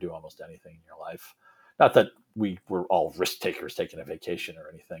 you'll never do almost anything in your life. Not that we were all risk takers taking a vacation or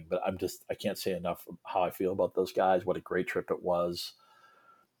anything, but I can't say enough how I feel about those guys, what a great trip it was.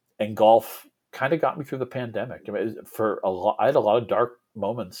 And golf kind of got me through the pandemic. I mean, I had a lot of dark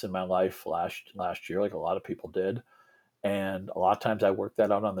moments in my life last year, like a lot of people did. And a lot of times I worked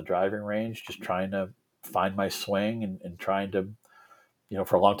that out on the driving range, just trying to find my swing and trying to,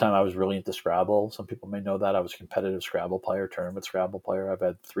 for a long time I was really into Scrabble. Some people may know that I was a competitive Scrabble player, tournament Scrabble player. I've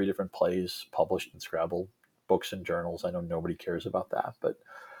had 3 different plays published in Scrabble books and journals. I know nobody cares about that, but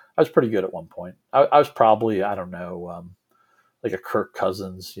I was pretty good at one point. I was probably, I don't know, like a Kirk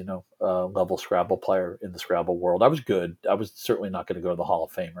Cousins, level Scrabble player in the Scrabble world. I was good. I was certainly not going to go to the Hall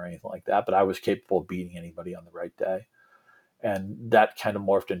of Fame or anything like that, but I was capable of beating anybody on the right day. And that kind of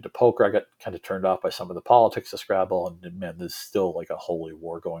morphed into poker. I got kind of turned off by some of the politics of Scrabble. And man, there's still like a holy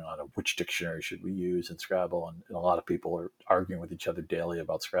war going on of which dictionary should we use in Scrabble. And a lot of people are arguing with each other daily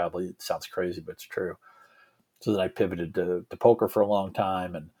about Scrabble. It sounds crazy, but it's true. So then I pivoted to poker for a long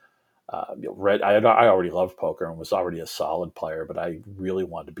time. And I already loved poker and was already a solid player, but I really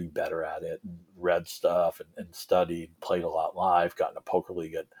wanted to be better at it, and read stuff and studied, played a lot live, got in a poker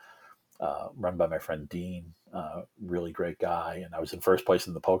league run by my friend Dean, really great guy. And I was in first place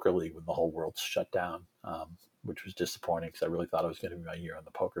in the poker league when the whole world shut down, which was disappointing because I really thought it was going to be my year on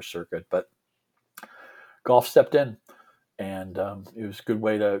the poker circuit. But golf stepped in, and it was a good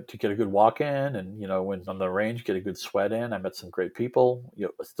way to get a good walk in, and when on the range, get a good sweat in. I met some great people.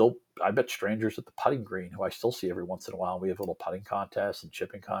 I met strangers at the putting green who I still see every once in a while. We have little putting contests and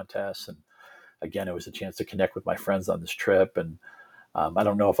chipping contests, and again, it was a chance to connect with my friends on this trip. And I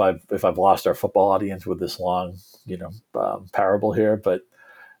don't know if I've lost our football audience with this long, parable here, but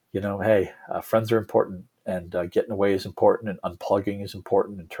hey, friends are important, and getting away is important, and unplugging is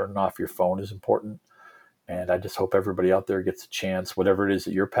important, and turning off your phone is important. And I just hope everybody out there gets a chance, whatever it is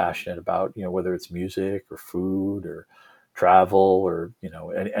that you're passionate about, whether it's music or food or travel or,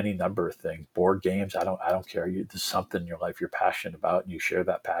 any number of things, board games. I don't care. There's something in your life you're passionate about, and you share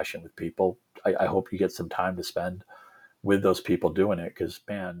that passion with people. I hope you get some time to spend with those people doing it, because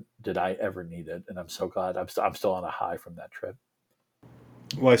man, did I ever need it. And I'm so glad I'm still on a high from that trip.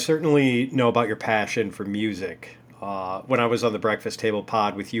 Well, I certainly know about your passion for music. When I was on the Breakfast Table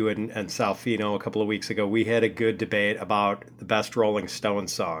pod with you and Salfino a couple of weeks ago, we had a good debate about the best Rolling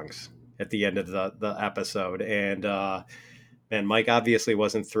Stones songs at the end of the episode. And Mike obviously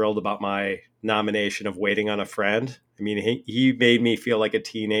wasn't thrilled about my nomination of Waiting on a Friend. I mean, he made me feel like a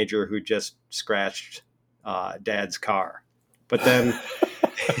teenager who just scratched dad's car. But then,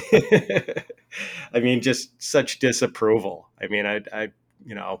 I mean, just such disapproval. I mean, I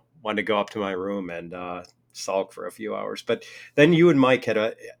wanted to go up to my room and sulk for a few hours. But then you and Mike had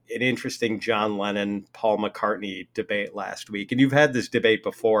an interesting John Lennon, Paul McCartney debate last week. And you've had this debate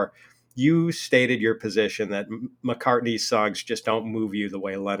before. You stated your position that McCartney's songs just don't move you the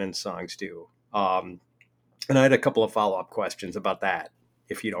way Lennon's songs do. And I had a couple of follow-up questions about that,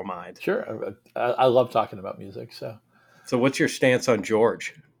 if you don't mind. Sure. I love talking about music. So what's your stance on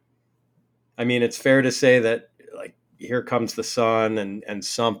George? I mean, it's fair to say that, like, Here Comes the Sun and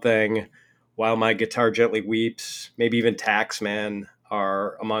Something, While My Guitar Gently Weeps, maybe even Taxman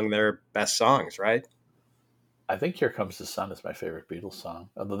are among their best songs, right? I think Here Comes the Sun is my favorite Beatles song.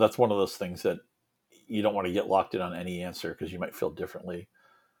 Although that's one of those things that you don't want to get locked in on any answer, because you might feel differently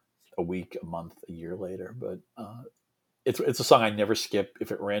a week, a month, a year later. But it's a song I never skip.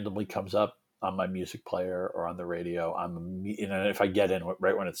 If it randomly comes up on my music player or on the radio, and if I get in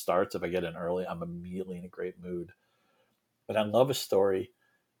right when it starts, if I get in early, I'm immediately in a great mood. But I love a story.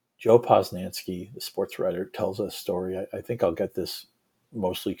 Joe Posnanski, the sports writer, tells a story. I think I'll get this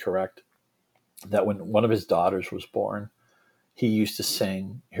mostly correct. That when one of his daughters was born, he used to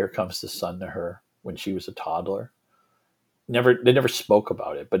sing Here Comes the Sun to her when she was a toddler. They never spoke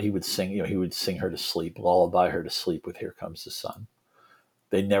about it, but he would sing, he would sing her to sleep, lullaby her to sleep with Here Comes the Sun.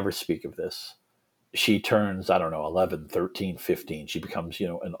 They never speak of this. She turns, I don't know, 11, 13, 15. She becomes,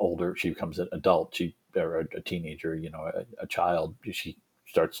 she becomes an adult, or a teenager, a child. She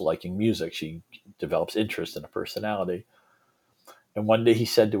starts liking music. She develops interest in a personality. And one day he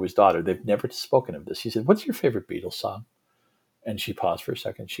said to his daughter, they've never spoken of this. He said, "What's your favorite Beatles song?" And she paused for a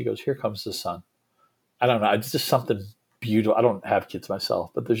second. She goes, "Here Comes the Sun." I don't know. It's just something beautiful. I don't have kids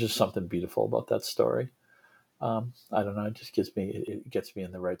myself, but there's just something beautiful about that story. I don't know. It just gets me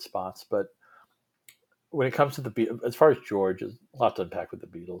in the right spots. But when it comes to the Beatles, as far as George, there's a lot to unpack with the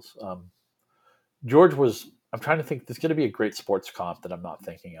Beatles. George was, I'm trying to think, there's going to be a great sports comp that I'm not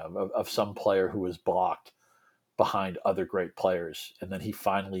thinking of some player who was blocked behind other great players, and then he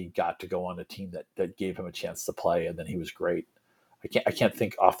finally got to go on a team that gave him a chance to play, and then he was great. I can't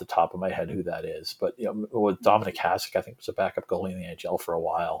think off the top of my head who that is, but with Dominic Hasek, I think was a backup goalie in the NHL for a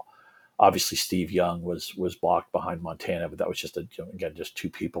while. Obviously, Steve Young was blocked behind Montana, but that was just just two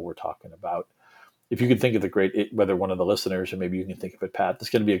people we're talking about. If you can think of the great, whether one of the listeners or maybe you can think of it, Pat, there's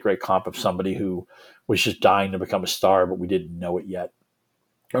going to be a great comp of somebody who was just dying to become a star, but we didn't know it yet.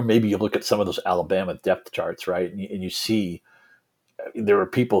 Or maybe you look at some of those Alabama depth charts, right? And you see there were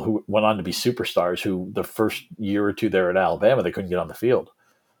people who went on to be superstars who the first year or two there at Alabama, they couldn't get on the field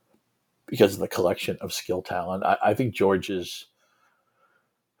because of the collection of skill talent. I think George is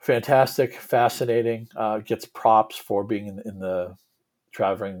fantastic, fascinating, gets props for being in the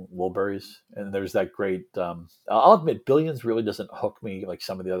Traveling Wilburys. And there's that great, I'll admit, Billions really doesn't hook me like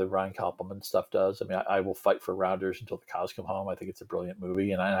some of the other Brian Koppelman stuff does. I mean, I will fight for Rounders until the cows come home. I think it's a brilliant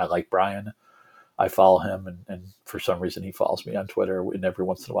movie, and I like Brian. I follow him, and for some reason he follows me on Twitter, and every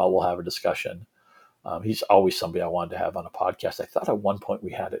once in a while we'll have a discussion. He's always somebody I wanted to have on a podcast. I thought at one point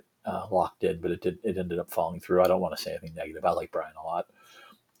we had it locked in, but it ended up falling through. I don't want to say anything negative. I like Brian a lot,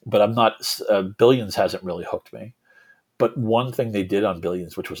 but I'm not, Billions hasn't really hooked me. But one thing they did on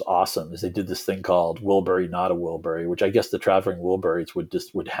Billions, which was awesome, is they did this thing called Wilbury, Not a Wilbury, which I guess the Traveling Wilburys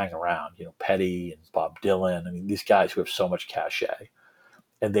would hang around, Petty and Bob Dylan. I mean, these guys who have so much cachet.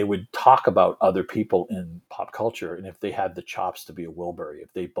 And they would talk about other people in pop culture, and if they had the chops to be a Wilbury,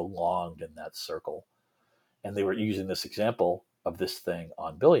 if they belonged in that circle. And they were using this example of this thing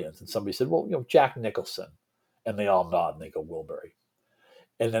on Billions. And somebody said, well, Jack Nicholson. And they all nod and they go, Wilbury.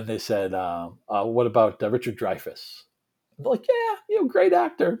 And then they said, what about Richard Dreyfuss? And they're like, yeah, great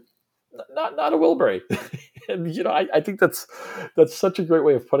actor. Not a Wilbury. And, I think that's such a great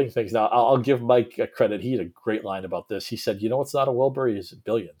way of putting things. Now, I'll give Mike a credit. He had a great line about this. He said, what's not a Wilbury is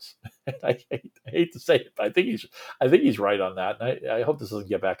Billions. I hate to say it, but I think he's right on that. And I hope this doesn't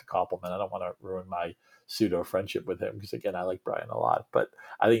get back to Koppelman. I don't want to ruin my pseudo friendship with him because, again, I like Brian a lot. But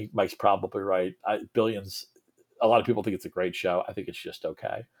I think Mike's probably right. Billions, a lot of people think it's a great show. I think it's just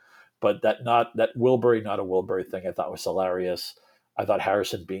okay. But that Wilbury, not a Wilbury thing I thought was hilarious. I thought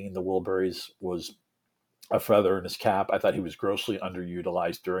Harrison being in the Wilburys was a feather in his cap. I thought he was grossly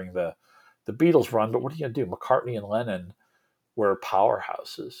underutilized during the Beatles run. But what are you going to do? McCartney and Lennon were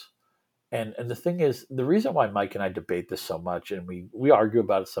powerhouses. And the thing is, the reason why Mike and I debate this so much, and we argue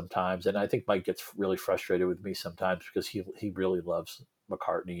about it sometimes, and I think Mike gets really frustrated with me sometimes because he really loves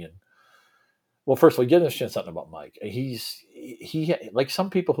McCartney. And well, first of all, you understand something about Mike. He like some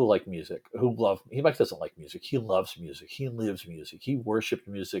people who like music, Mike doesn't like music. He loves music. He lives music. He worships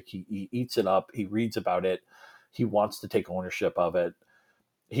music. He eats it up. He reads about it. He wants to take ownership of it.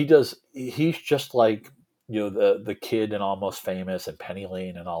 He's just like, the kid in Almost Famous and Penny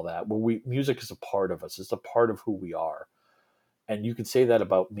Lane and all that, where music is a part of us. It's a part of who we are. And you can say that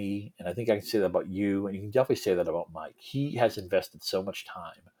about me, and I think I can say that about you, and you can definitely say that about Mike. He has invested so much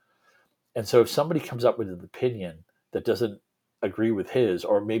time. And so if somebody comes up with an opinion that doesn't agree with his,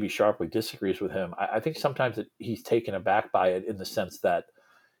 or maybe sharply disagrees with him, I think sometimes that he's taken aback by it in the sense that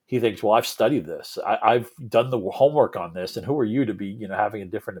he thinks, well, I've studied this. I've done the homework on this, and who are you to be, having a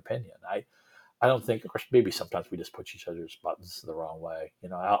different opinion? I don't think, of course, maybe sometimes we just push each other's buttons the wrong way.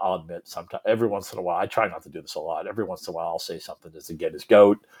 I'll admit sometimes, every once in a while, I try not to do this a lot. Every once in a while, I'll say something just to get his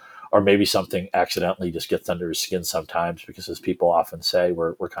goat, or maybe something accidentally just gets under his skin sometimes, because as people often say,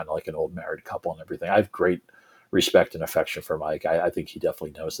 we're kind of like an old married couple and everything. I have great respect and affection for Mike. I think he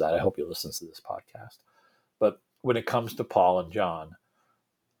definitely knows that. I hope he listens to this podcast. But when it comes to Paul and John,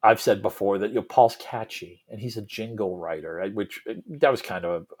 I've said before that Paul's catchy and he's a jingle writer, which that was kind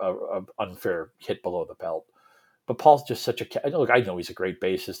of a unfair hit below the belt. But Paul's just such look. I know he's a great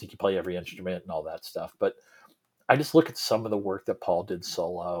bassist; he can play every instrument and all that stuff. But I just look at some of the work that Paul did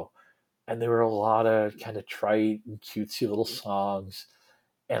solo, and there were a lot of kind of trite and cutesy little songs.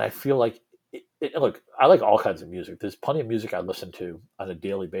 And I feel like, look, I like all kinds of music. There's plenty of music I listen to on a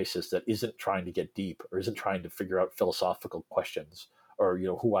daily basis that isn't trying to get deep or isn't trying to figure out philosophical questions, or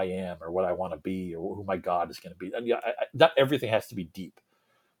who I am, or what I want to be, or who my God is going to be. And not everything has to be deep.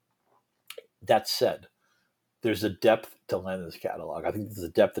 That said, there's a depth to Lennon's catalog. I think there's a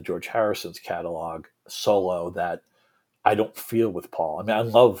depth to George Harrison's catalog solo that I don't feel with Paul. I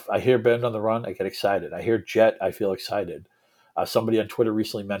mean, I hear Band on the Run, I get excited. I hear Jet, I feel excited. Somebody on Twitter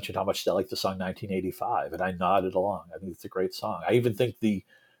recently mentioned how much they like the song 1985, and I nodded along. I think it's a great song. I even think the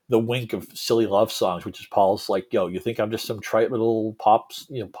wink of Silly Love Songs, which is Paul's like, you think I'm just some trite little pop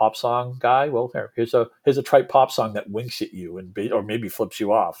song guy? Well, here's a trite pop song that winks at you or maybe flips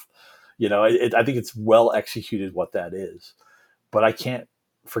you off. I think it's well executed what that is. But I can't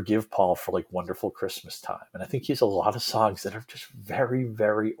forgive Paul for like Wonderful Christmas Time. And I think he has a lot of songs that are just very,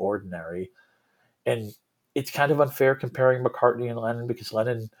 very ordinary. And it's kind of unfair comparing McCartney and Lennon, because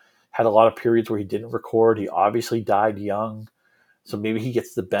Lennon had a lot of periods where he didn't record. He obviously died young. So maybe he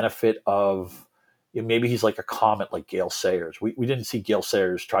gets the benefit of, maybe he's like a comet like Gale Sayers. We didn't see Gale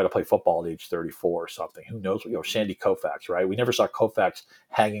Sayers try to play football at age 34 or something. Who knows? Sandy Koufax, right? We never saw Koufax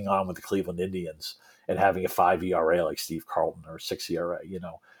hanging on with the Cleveland Indians and having a 5 ERA like Steve Carlton, or 6 ERA,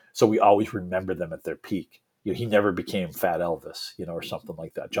 So we always remember them at their peak. He never became Fat Elvis, or something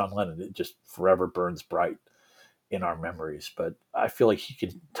like that. John Lennon, it just forever burns bright in our memories. But I feel like he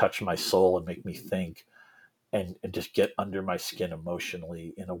can touch my soul and make me think, and just get under my skin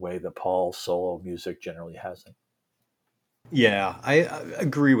emotionally in a way that Paul's solo music generally hasn't. Yeah, I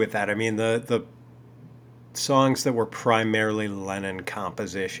agree with that. I mean, the songs that were primarily Lennon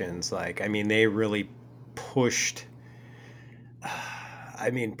compositions, they really pushed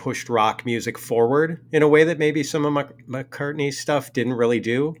rock music forward in a way that maybe some of McCartney's stuff didn't really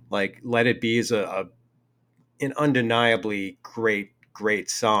do. Like Let It Be is an undeniably great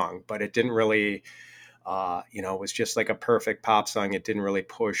song, but it didn't really, it was just like a perfect pop song. It didn't really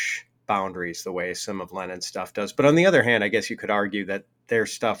push boundaries the way some of Lennon's stuff does. But on the other hand, I guess you could argue that their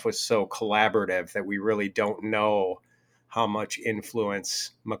stuff was so collaborative that we really don't know how much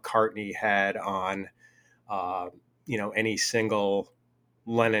influence McCartney had on, any single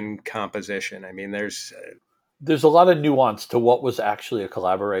Lennon composition. I mean, there's a lot of nuance to what was actually a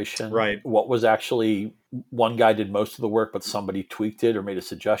collaboration, right? What was actually one guy did most of the work, but somebody tweaked it or made a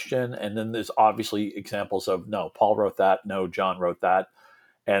suggestion. And then there's obviously examples of, no, Paul wrote that, no, John wrote that,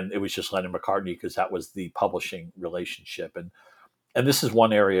 and it was just Lennon McCartney because that was the publishing relationship. And this is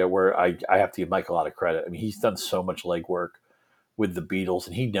one area where I have to give Mike a lot of credit. I mean, he's done so much legwork with the Beatles,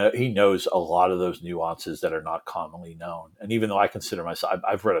 and he knows a lot of those nuances that are not commonly known. And even though I consider myself,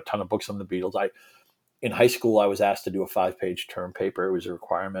 I've read a ton of books on the Beatles. In high school, I was asked to do a 5-page term paper. It was a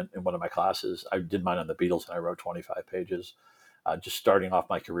requirement in one of my classes. I did mine on the Beatles, and I wrote 25 pages, just starting off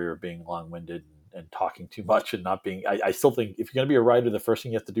my career of being long-winded and talking too much and not being. I still think if you're going to be a writer, the first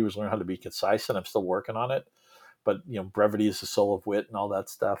thing you have to do is learn how to be concise, and I'm still working on it. But brevity is the soul of wit and all that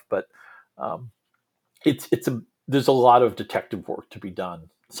stuff. But there's a lot of detective work to be done.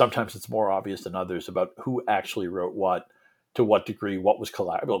 Sometimes it's more obvious than others about who actually wrote what, to what degree, what was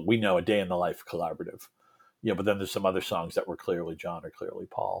collaborative. Well, we know A Day in the Life collaborative, but then there's some other songs that were clearly John or clearly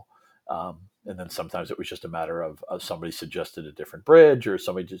Paul. And then sometimes it was just a matter of somebody suggested a different bridge, or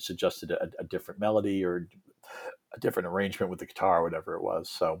somebody just suggested a different melody or a different arrangement with the guitar, or whatever it was.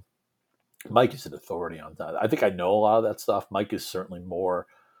 So Mike is an authority on that. I think I know a lot of that stuff. Mike is certainly more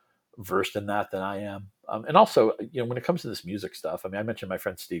versed in that than I am. And also, when it comes to this music stuff, I mean, I mentioned my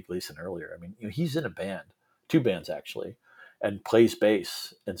friend Steve Gleason earlier. I mean, he's in a band, 2 bands actually, and plays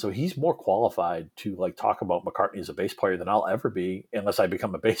bass. And so he's more qualified to talk about McCartney as a bass player than I'll ever be, unless I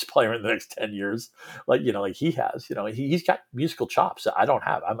become a bass player in the next 10 years. Like he has, he's got musical chops that I don't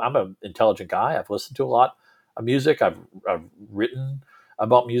have. I'm an intelligent guy. I've listened to a lot of music. I've written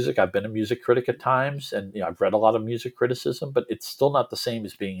about music. I've been a music critic at times, and I've read a lot of music criticism, but it's still not the same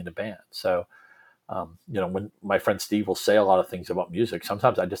as being in a band. So, when my friend Steve will say a lot of things about music,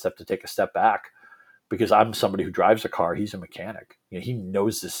 sometimes I just have to take a step back, because I'm somebody who drives a car. He's a mechanic. He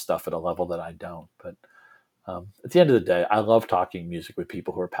knows this stuff at a level that I don't. But at the end of the day, I love talking music with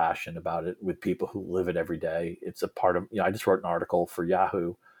people who are passionate about it, with people who live it every day. It's a part of, I just wrote an article for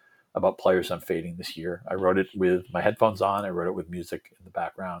Yahoo about players unfading this year. I wrote it with my headphones on. I wrote it with music in the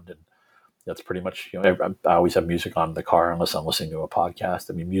background. And that's pretty much, I always have music on in the car unless I'm listening to a podcast.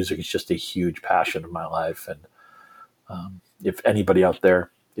 I mean, music is just a huge passion of my life. And if anybody out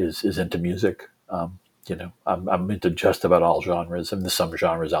there is into music, I'm into just about all genres. And there's some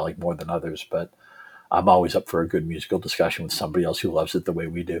genres I like more than others, but I'm always up for a good musical discussion with somebody else who loves it the way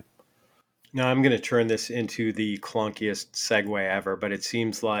we do. Now, I'm going to turn this into the clunkiest segue ever, but it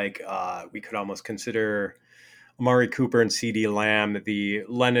seems like we could almost consider Amari Cooper and CeeDee Lamb the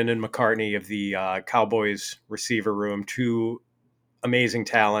Lennon and McCartney of the Cowboys receiver room, 2 amazing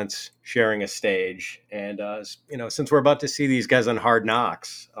talents sharing a stage. And, since we're about to see these guys on Hard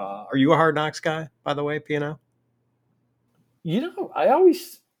Knocks, are you a Hard Knocks guy, by the way, P&O?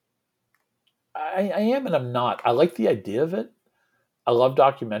 I am and I'm not. I like the idea of it. I love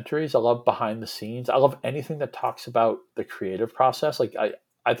documentaries. I love behind the scenes. I love anything that talks about the creative process.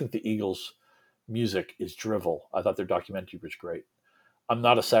 I think the Eagles' music is drivel. I thought their documentary was great. I'm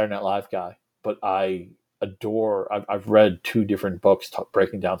not a Saturday Night Live guy, but I've read 2 different books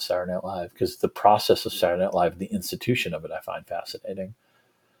breaking down Saturday Night Live, because the process of Saturday Night Live, the institution of it, I find fascinating.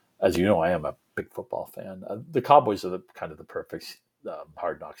 As you know, I am a big football fan. The Cowboys are the kind of the perfect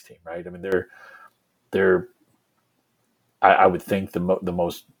Hard Knocks team, right? I mean, they're I would think the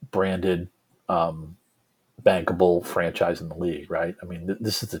most branded, bankable franchise in the league, right? I mean,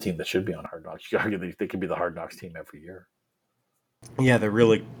 this is the team that should be on Hard Knocks. You argue they could be the Hard Knocks team every year. Yeah, they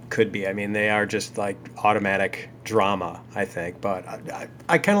really could be. I mean, they are just like automatic drama, I think. But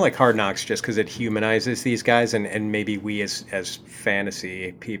I kind of like Hard Knocks just because it humanizes these guys, and maybe we as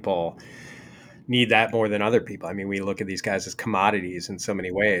fantasy people need that more than other people. I mean, we look at these guys as commodities in so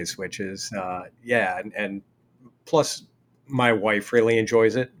many ways, which is, and plus my wife really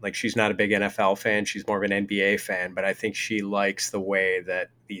enjoys it. Like, she's not a big NFL fan. She's more of an NBA fan, but I think she likes the way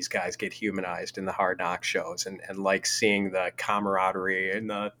that these guys get humanized in the Hard Knock shows, and likes seeing the camaraderie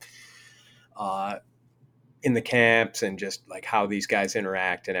and in the camps, and just like how these guys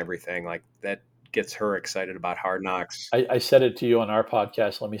interact and everything like that gets her excited about Hard Knocks. I said it to you on our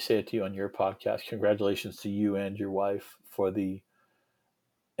podcast. Let me say it to you on your podcast. Congratulations to you and your wife for the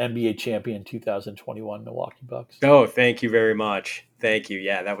NBA champion 2021 Milwaukee Bucks. Oh, thank you very much. Thank you.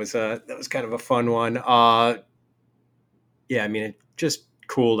 Yeah, that was kind of a fun one. Yeah, I mean, it's just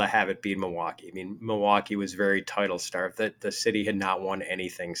cool to have it be Milwaukee. I mean, Milwaukee was very title starved. That the city had not won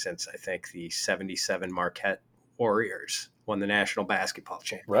anything since, I think, the '77 Marquette Warriors won the national basketball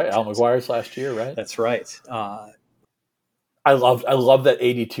championship. Right, Al McGuire's last year, right? That's right. I love that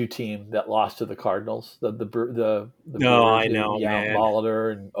 '82 team that lost to the Cardinals. The I know, man.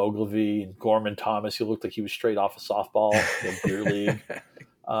 Molitor and Ogilvy and Gorman Thomas, who looked like he was straight off of softball in beer league.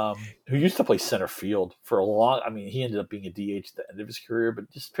 Who used to play center field for a long. I mean, he ended up being a DH at the end of his career. But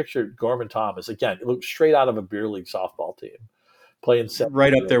just picture Gorman Thomas again. It looked straight out of a beer league softball team. Playing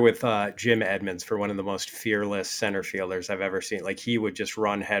right up there with Jim Edmonds for one of the most fearless center fielders I've ever seen. Like, he would just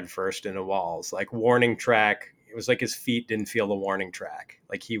run headfirst into walls, like warning track. It was like his feet didn't feel the warning track.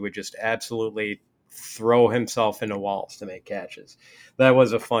 Like, he would just absolutely throw himself into walls to make catches. That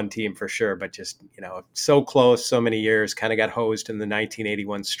was a fun team for sure, but just, so close, so many years, kind of got hosed in the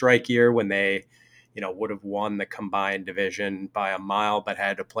 1981 strike year when they, would have won the combined division by a mile, but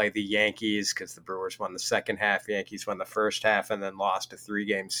had to play the Yankees because the Brewers won the second half, Yankees won the first half, and then lost a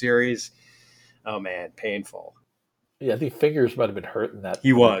 3-game series. Oh man, painful. Yeah, I think Fingers might have been hurt in that.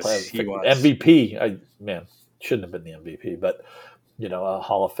 He was. MVP. Shouldn't have been the MVP, but a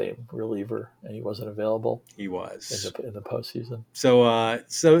Hall of Fame reliever, and he wasn't available. He was in the postseason.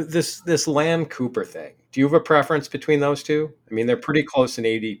 So this Lamb Cooper thing. Do you have a preference between those two? I mean, they're pretty close in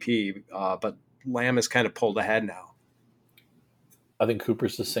ADP, but Lamb is kind of pulled ahead now. I think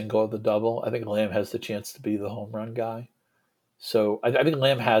Cooper's the single or the double. I think Lamb has the chance to be the home run guy. So I think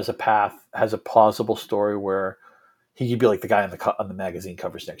Lamb has a plausible story where he could be like the guy on the magazine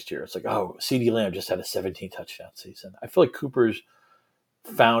covers next year. It's like, oh, CeeDee Lamb just had a 17 touchdown season. I feel like Cooper's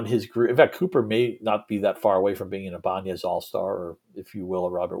found his groove. In fact, Cooper may not be that far away from being an Ibanez All-Star, or if you will,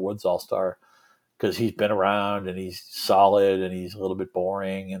 a Robert Woods All-Star, because he's been around and he's solid and he's a little bit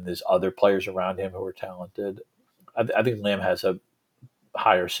boring, and there's other players around him who are talented. I think Lamb has a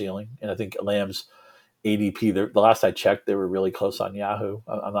higher ceiling, and I think Lamb's ADP, the last I checked, they were really close on Yahoo.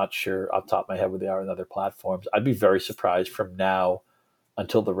 I'm not sure off the top of my head where they are on other platforms. I'd be very surprised from now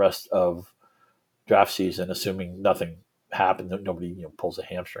until the rest of draft season, assuming nothing happened, that nobody pulls a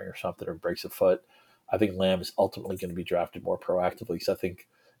hamstring or something or breaks a foot. I think Lamb is ultimately going to be drafted more proactively, because I think,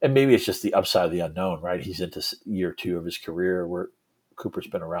 and maybe it's just the upside of the unknown, right? He's into year 2 of his career where Cooper's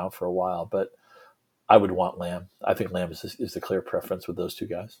been around for a while, but I would want Lamb. I think Lamb is the clear preference with those two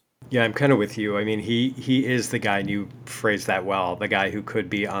guys. Yeah, I'm kind of with you. I mean, he is the guy, and you phrased that well, the guy who could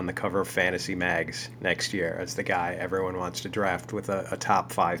be on the cover of fantasy mags next year as the guy everyone wants to draft with a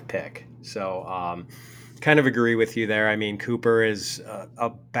top 5 pick. So kind of agree with you there. I mean, Cooper is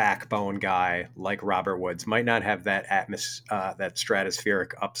a backbone guy like Robert Woods. Might not have that that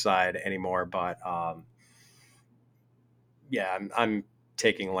stratospheric upside anymore, but I'm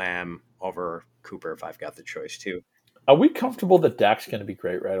taking Lamb over Cooper if I've got the choice too. Are we comfortable that Dak's going to be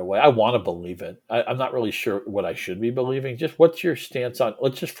great right away? I want to believe it. I'm not really sure what I should be believing. Just what's your stance on,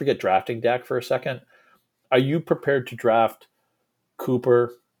 let's just forget drafting Dak for a second. Are you prepared to draft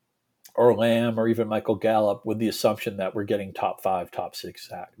Cooper or Lamb or even Michael Gallup with the assumption that we're getting top 5, top 6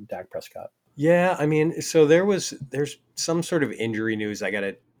 Dak Prescott? Yeah, I mean, so there's some sort of injury news I got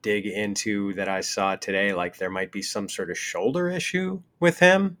to dig into that I saw today. Like there might be some sort of shoulder issue with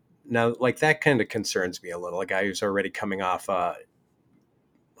him. Now, like that kind of concerns me a little. A guy who's already coming off a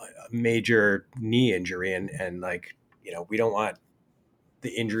major knee injury, and like, we don't want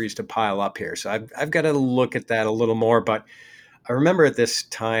the injuries to pile up here. So I've got to look at that a little more. But I remember at this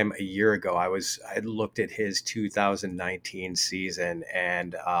time a year ago, I had looked at his 2019 season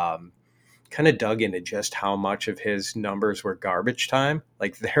and kind of dug into just how much of his numbers were garbage time.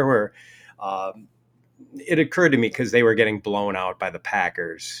 Like there were. It occurred to me because they were getting blown out by the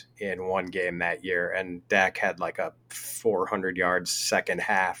Packers in one game that year, and Dak had like a 400 yards second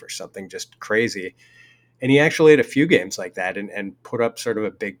half or something just crazy. And he actually had a few games like that and put up sort of a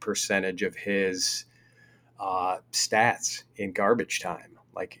big percentage of his stats in garbage time,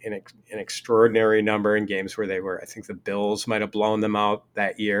 like an extraordinary number in games where I think the Bills might have blown them out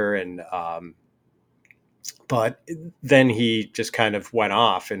that year. And but then he just kind of went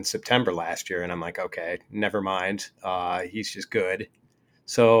off in September last year, and I'm like, okay, never mind. He's just good.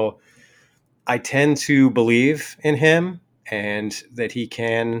 So I tend to believe in him and that he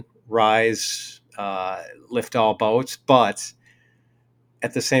can rise, lift all boats. But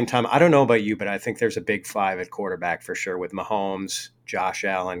at the same time, I don't know about you, but I think there's a big 5 at quarterback for sure with Mahomes, Josh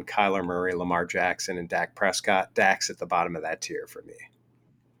Allen, Kyler Murray, Lamar Jackson, and Dak Prescott. Dak's at the bottom of that tier for me.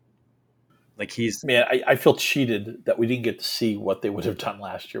 Like I feel cheated that we didn't get to see what they would have done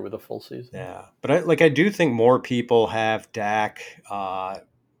last year with a full season. Yeah, but I do think more people have Dak. I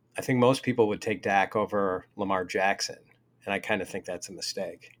think most people would take Dak over Lamar Jackson, and I kind of think that's a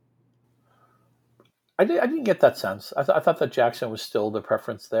mistake. I didn't get that sense. I thought that Jackson was still the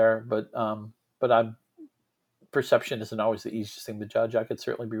preference there, but perception isn't always the easiest thing to judge. I could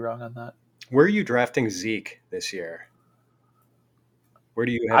certainly be wrong on that. Where are you drafting Zeke this year? Where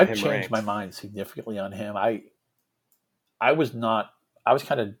do you have him ranked? I've changed my mind significantly on him. I was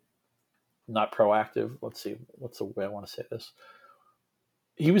kind of not proactive. Let's see, what's the way I want to say this?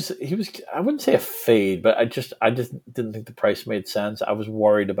 He was, I wouldn't say a fade, but I just didn't think the price made sense. I was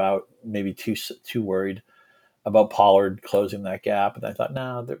worried about, maybe too worried about Pollard closing that gap. And I thought,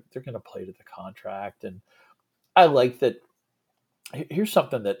 no, they're going to play to the contract. And I like that. Here's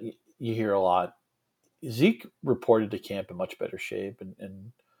something that you hear a lot. Zeke reported to camp in much better shape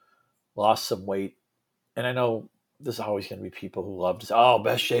and lost some weight. And I know there's always going to be people who love to say,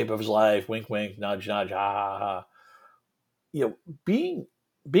 best shape of his life, wink, wink, nudge, nudge, ha, ha, ha. Being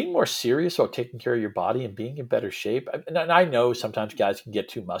more serious about taking care of your body and being in better shape. And I know sometimes guys can get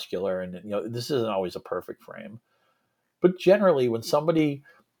too muscular and, this isn't always a perfect frame. But generally, when somebody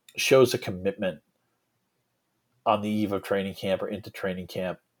shows a commitment on the eve of training camp or into training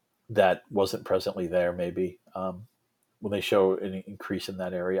camp that wasn't presently there, maybe when they show an increase in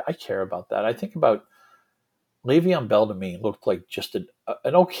that area. I care about that. I think about Le'Veon Bell. To me, looked like just an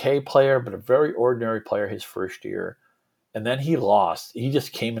okay player, but a very ordinary player his first year. And then he lost. He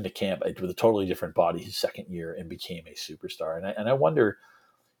just came into camp with a totally different body his second year and became a superstar. And I wonder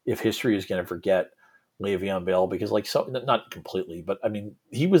if history is going to forget Le'Veon Bell, because not completely, but I mean,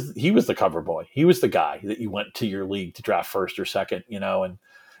 he was the cover boy. He was the guy that you went to your league to draft first or second, and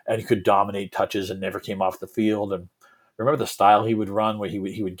he could dominate touches and never came off the field. And remember the style he would run where he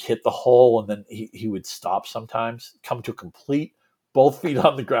would hit the hole and then he would stop sometimes, come to a complete both feet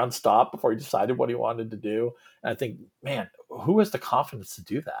on the ground stop before he decided what he wanted to do. And I think, man, who has the confidence to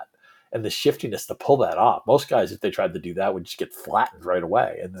do that? And the shiftiness to pull that off. Most guys, if they tried to do that, would just get flattened right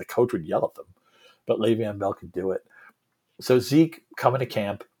away, and the coach would yell at them. But Le'Veon Bell could do it. So Zeke coming to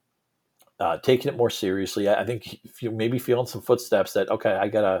camp, taking it more seriously. I think you maybe feeling some footsteps that, okay, I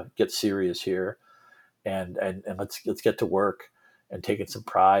gotta get serious here, and let's get to work, and taking some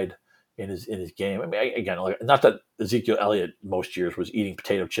pride in his game. I mean, again, not that Ezekiel Elliott most years was eating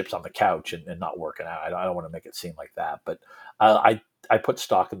potato chips on the couch and not working out. I don't want to make it seem like that, but I put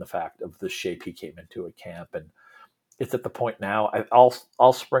stock in the fact of the shape he came into at camp, and it's at the point now.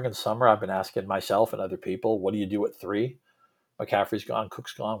 All spring and summer, I've been asking myself and other people, what do you do at 3? McCaffrey's gone,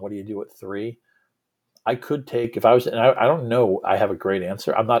 Cook's gone. What do you do at 3? I could take, if I was, and I don't know, I have a great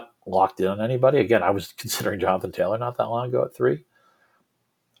answer. I'm not locked in on anybody. Again, I was considering Jonathan Taylor not that long ago at 3.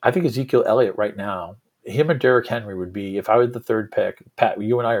 I think Ezekiel Elliott right now, him and Derrick Henry would be, if I was the third pick, Pat,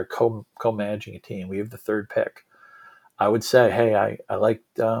 you and I are co-managing a team. We have the third pick. I would say, hey, I like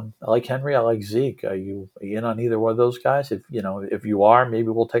Henry, I like Zeke. Are you in on either one of those guys? If you are, maybe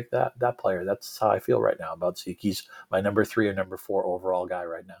we'll take that player. That's how I feel right now about Zeke. He's my number 3 or number 4 overall guy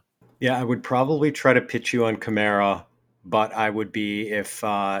right now. Yeah, I would probably try to pitch you on Kamara, but I would be, if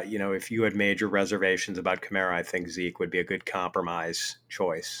you had major reservations about Kamara, I think Zeke would be a good compromise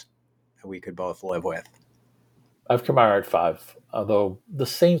choice that we could both live with. I have Kamara at 5, although the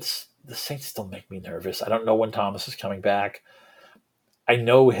Saints still make me nervous. I don't know when Thomas is coming back. I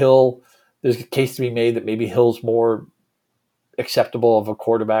know there's a case to be made that maybe Hill's more acceptable of a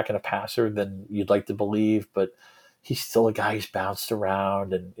quarterback and a passer than you'd like to believe, but he's still a guy who's bounced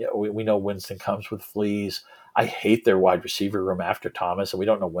around, and we know Winston comes with fleas. I hate their wide receiver room after Thomas, and we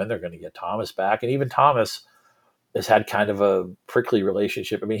don't know when they're going to get Thomas back. And even Thomas has had kind of a prickly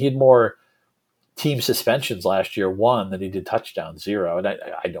relationship. I mean, he had more team suspensions last year, 1, than he did touchdowns, 0. And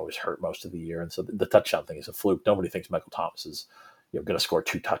I know he's hurt most of the year, and so the touchdown thing is a fluke. Nobody thinks Michael Thomas is going to score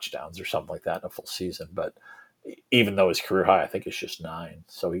 2 touchdowns or something like that in a full season. But even though his career high, I think, is just 9.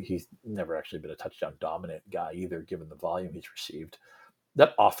 So he's never actually been a touchdown dominant guy either, given the volume he's received.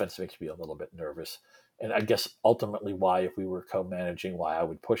 That offense makes me a little bit nervous. And I guess ultimately why, if we were co-managing, why I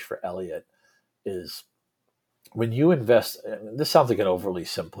would push for Elliott is when you invest, this sounds like an overly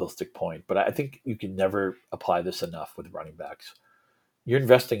simplistic point, but I think you can never apply this enough with running backs. You're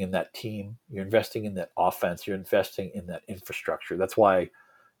investing in that team. You're investing in that offense. You're investing in that infrastructure. That's why,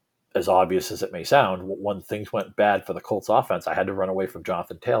 as obvious as it may sound, when things went bad for the Colts offense, I had to run away from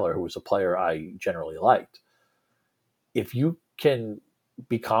Jonathan Taylor, who was a player I generally liked. If you can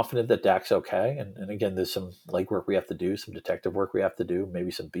be confident that Dak's okay, and again, there's some legwork we have to do, some detective work we have to do,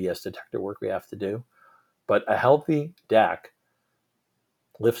 maybe some BS detective work we have to do, but a healthy Dak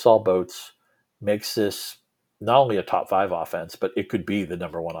lifts all boats, makes this not only a top 5 offense, but it could be the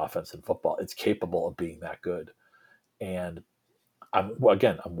number 1 offense in football. It's capable of being that good. And I'm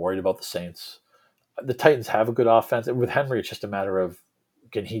worried about the Saints. The Titans have a good offense. And with Henry, it's just a matter of,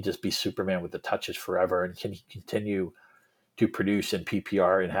 can he just be Superman with the touches forever? And can he continue to produce in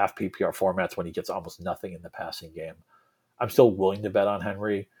PPR and half PPR formats when he gets almost nothing in the passing game? I'm still willing to bet on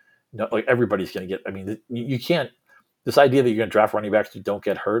Henry. No, like everybody's going to get, I mean, you can't, this idea that you're going to draft running backs who don't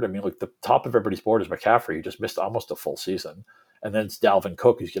get hurt. I mean, like the top of everybody's board is McCaffrey, who just missed almost a full season. And then it's Dalvin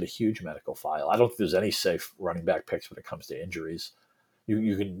Cook, who's got a huge medical file. I don't think there's any safe running back picks when it comes to injuries.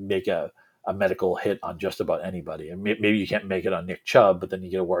 You can make a medical hit on just about anybody. And maybe you can't make it on Nick Chubb, but then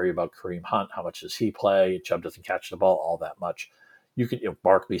you got to worry about Kareem Hunt. How much does he play? Chubb doesn't catch the ball all that much.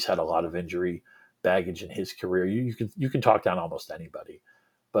 Barkley's had a lot of injury baggage in his career. You can talk down almost anybody.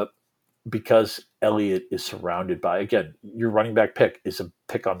 But because Elliott is surrounded by, again, your running back pick is a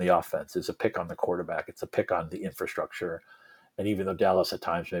pick on the offense, is a pick on the quarterback, it's a pick on the infrastructure. And even though Dallas at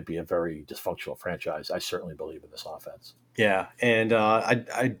times may be a very dysfunctional franchise, I certainly believe in this offense. Yeah, and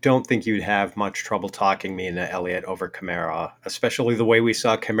I don't think you'd have much trouble talking me into Elliott over Kamara, especially the way we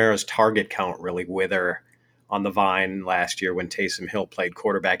saw Kamara's target count really wither on the Vine last year when Taysom Hill played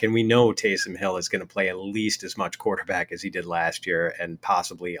quarterback. And we know Taysom Hill is going to play at least as much quarterback as he did last year and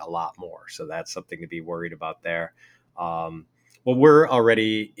possibly a lot more. So that's something to be worried about there. Well, we're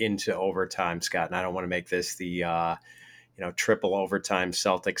already into overtime, Scott, and I don't want to make this the triple overtime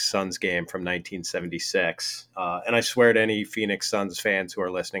Celtics Suns game from 1976. And I swear to any Phoenix Suns fans who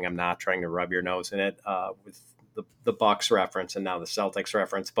are listening, I'm not trying to rub your nose in it with the Bucks reference and now the Celtics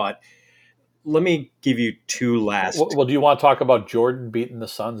reference, but let me give you two last. Well, do you want to talk about Jordan beating the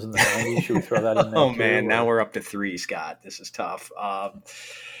Suns in the 90s? Should we throw that in there? Oh, man, now we're up to 3, Scott. This is tough. All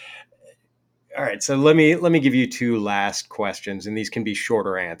right, so let me give you two last questions, and these can be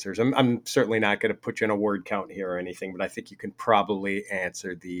shorter answers. I'm certainly not going to put you in a word count here or anything, but I think you can probably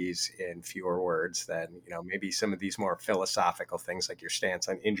answer these in fewer words than maybe some of these more philosophical things like your stance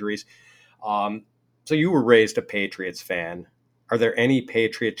on injuries. So you were raised a Patriots fan. Are there any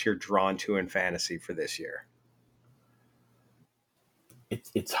Patriots you're drawn to in fantasy for this year?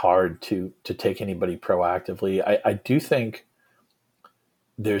 It's hard to take anybody proactively. I do think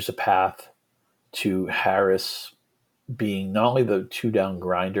there's a path to Harris being not only the 2-down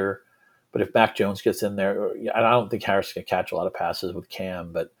grinder, but if Mac Jones gets in there, I don't think Harris can catch a lot of passes with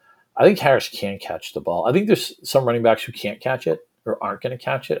Cam, but I think Harris can catch the ball. I think there's some running backs who can't catch it or aren't going to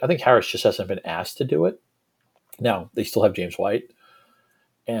catch it. I think Harris just hasn't been asked to do it. Now, they still have James White,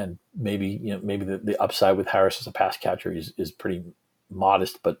 and maybe the upside with Harris as a pass catcher is pretty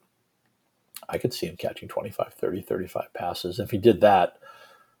modest, but I could see him catching 25, 30, 35 passes. If he did that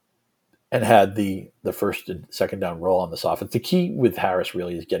and had the first and second down role on this offense, the key with Harris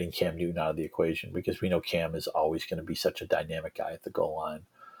really is getting Cam Newton out of the equation, because we know Cam is always going to be such a dynamic guy at the goal line.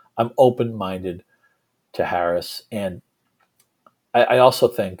 I'm open-minded to Harris, and I also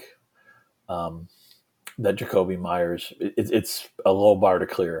think that Jakobi Meyers, it's a low bar to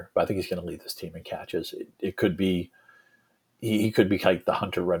clear, but I think he's going to lead this team in catches. It could be, he could be like the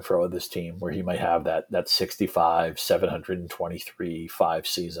Hunter Renfrow of this team, where he might have that 65, 723, 5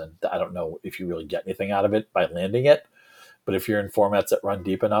 season. I don't know if you really get anything out of it by landing it, but if you're in formats that run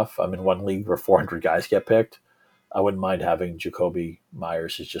deep enough, I'm in one league where 400 guys get picked, I wouldn't mind having Jakobi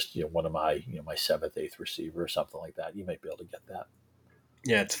Meyers as just one of my my 7th, 8th receiver or something like that. You might be able to get that.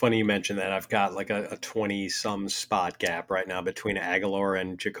 Yeah, it's funny you mentioned that. I've got like a 20-some spot gap right now between Aguilar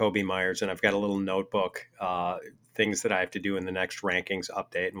and Jakobi Meyers, and I've got a little notebook, things that I have to do in the next rankings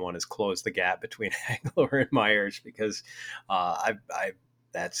update, and one is close the gap between Aguilar and Meyers, because I've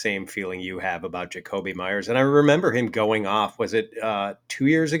that same feeling you have about Jakobi Meyers. And I remember him going off, was it 2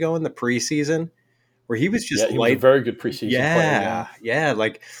 years ago in the preseason, where he was just he was a very good preseason player. Yeah.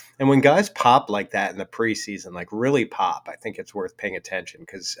 Like, and when guys pop like that in the preseason, like really pop, I think it's worth paying attention,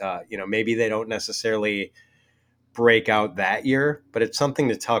 because, maybe they don't necessarily break out that year, but it's something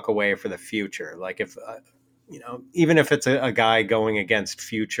to tuck away for the future. Like if, even if it's a guy going against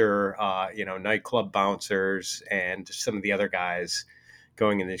future, nightclub bouncers and some of the other guys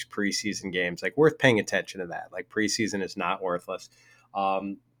going in these preseason games, like worth paying attention to that. Like preseason is not worthless.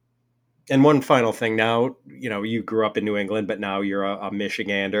 And one final thing now, you grew up in New England, but now you're a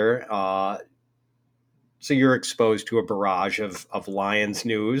Michigander. So you're exposed to a barrage of Lions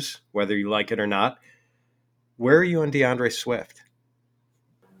news, whether you like it or not. Where are you on DeAndre Swift?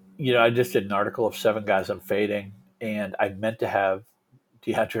 I just did an article of 7 guys I'm fading, and I meant to have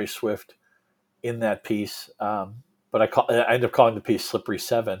DeAndre Swift in that piece. But I ended up calling the piece Slippery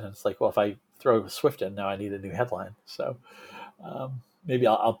 7. And it's like, well, if I throw Swift in, now I need a new headline. So, maybe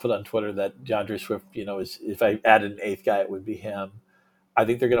I'll put on Twitter that DeAndre Swift, is, if I added an 8th guy, it would be him. I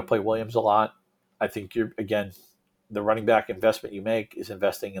think they're going to play Williams a lot. I think the running back investment you make is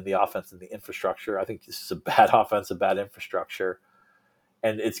investing in the offense and the infrastructure. I think this is a bad offense, a bad infrastructure.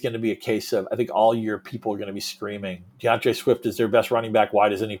 And it's going to be a case of, I think all year people are going to be screaming, DeAndre Swift is their best running back. Why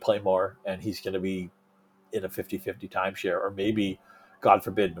doesn't he play more? And he's going to be in a 50-50 timeshare, or maybe, God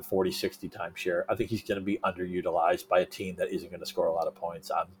forbid, in a 40-60 timeshare. I think he's going to be underutilized by a team that isn't going to score a lot of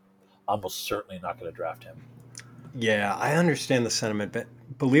points. I'm almost certainly not going to draft him. Yeah, I understand the sentiment, but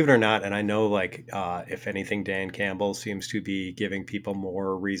believe it or not, and I know, if anything, Dan Campbell seems to be giving people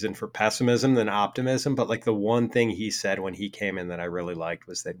more reason for pessimism than optimism. But the one thing he said when he came in that I really liked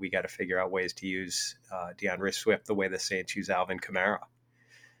was that we got to figure out ways to use DeAndre Swift the way the Saints use Alvin Kamara.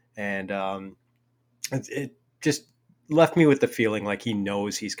 And it just left me with the feeling like he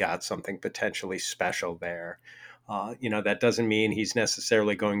knows he's got something potentially special there. That doesn't mean he's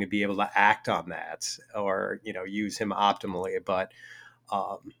necessarily going to be able to act on that or, use him optimally. But,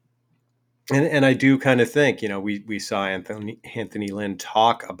 and I do kind of think, we saw Anthony Lynn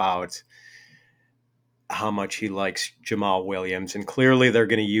talk about how much he likes Jamal Williams, and clearly they're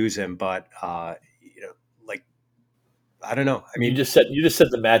going to use him. But, I don't know. I mean, you just said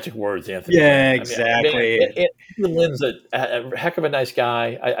the magic words, Anthony. Yeah, exactly. Anthony Lynn's a heck of a nice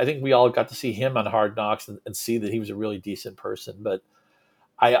guy. I think we all got to see him on Hard Knocks and see that he was a really decent person. But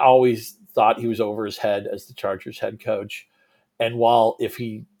I always thought he was over his head as the Chargers head coach. And while if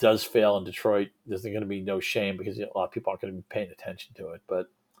he does fail in Detroit, there's going to be no shame because a lot of people aren't going to be paying attention to it. But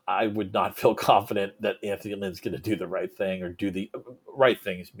I would not feel confident that Anthony Lynn's going to do the right thing, or do the right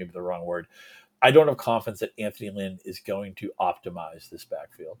thing is maybe the wrong word. I don't have confidence that Anthony Lynn is going to optimize this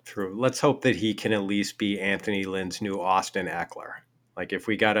backfield. True. Let's hope that he can at least be Anthony Lynn's new Austin Eckler. Like if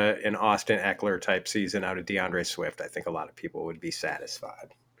we got an Austin Eckler type season out of DeAndre Swift, I think a lot of people would be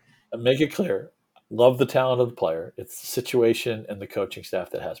satisfied. And make it clear, love the talent of the player. It's the situation and the coaching staff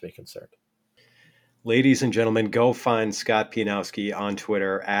that has me concerned. Ladies and gentlemen, go find Scott Pianowski on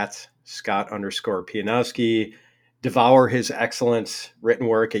Twitter at Scott_Pianowski. Devour his excellent written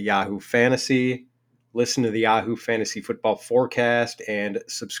work at Yahoo Fantasy. Listen to the Yahoo Fantasy Football Forecast and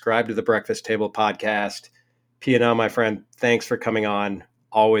subscribe to the Breakfast Table podcast. Piano, my friend, thanks for coming on.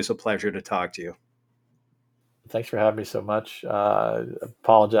 Always a pleasure to talk to you. Thanks for having me so much.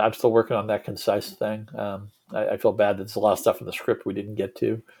 Apologize. I'm still working on that concise thing. I feel bad that there's a lot of stuff in the script we didn't get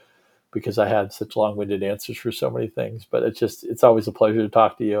to because I had such long-winded answers for so many things. But it's always a pleasure to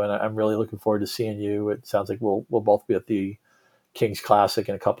talk to you, and I'm really looking forward to seeing you. It sounds like we'll both be at the Kings Classic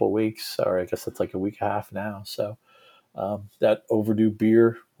in a couple of weeks, or I guess it's like a week and a half now. So that overdue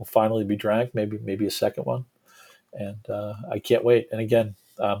beer will finally be drank, maybe a second one. And I can't wait. And again,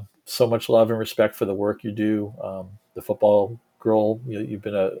 so much love and respect for the work you do. The football girl, you've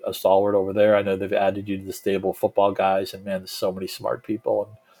been a stalwart over there. I know they've added you to the stable of football guys, and man, there's so many smart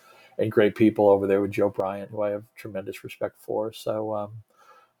people and great people over there with Joe Bryant, who I have tremendous respect for. So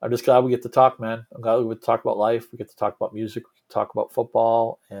I'm just glad we get to talk, man. I'm glad we get to talk about life. We get to talk about music. We get to talk about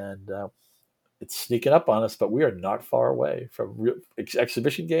football, and it's sneaking up on us, but we are not far away from real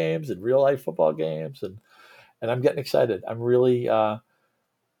exhibition games and real life football games. And I'm getting excited. I'm really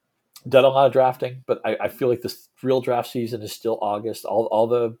done a lot of drafting, but I feel like this real draft season is still August. All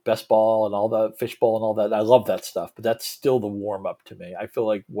the best ball and all the fishbowl and all that. I love that stuff, but that's still the warm up to me. I feel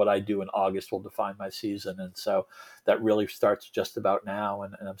like what I do in August will define my season. And so that really starts just about now.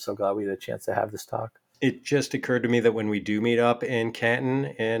 And I'm so glad we had a chance to have this talk. It just occurred to me that when we do meet up in Canton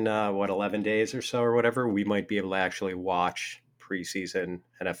in 11 days or so or whatever, we might be able to actually watch preseason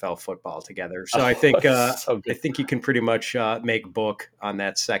NFL football together. So I think I think you can pretty much make book on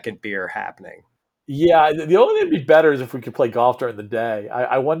that second beer happening. Yeah, the only thing that'd be better is if we could play golf during the day.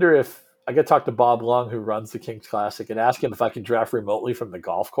 I wonder if I could talk to Bob Lung, who runs the Kings Classic, and ask him if I can draft remotely from the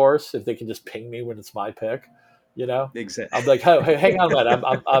golf course, if they can just ping me when it's my pick. Exactly. I'm like, hey, hang on, man.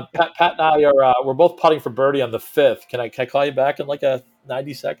 Pat and I we're both putting for birdie on the 5th. Can I call you back in like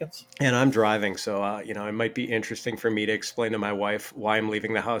 90 seconds? And I'm driving, so it might be interesting for me to explain to my wife why I'm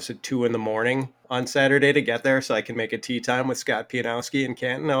leaving the house at 2 a.m. on Saturday to get there, so I can make a tea time with Scott Pianowski in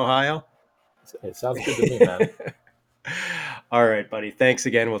Canton, Ohio. It sounds good to me, man. All right, buddy. Thanks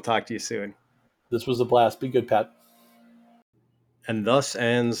again. We'll talk to you soon. This was a blast. Be good, Pat. And thus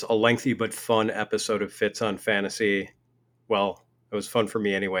ends a lengthy but fun episode of Fits on Fantasy. Well, it was fun for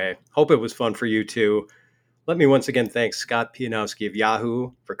me anyway. Hope it was fun for you too. Let me once again thank Scott Pianowski of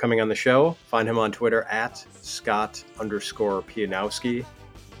Yahoo for coming on the show. Find him on Twitter at Scott_Pianowski.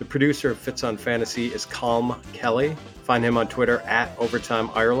 The producer of Fits on Fantasy is Calm Kelly. Find him on Twitter at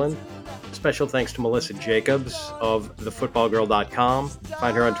Overtime Ireland. Special thanks to Melissa Jacobs of thefootballgirl.com.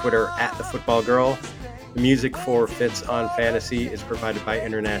 Find her on Twitter at thefootballgirl. The music for Fits on Fantasy is provided by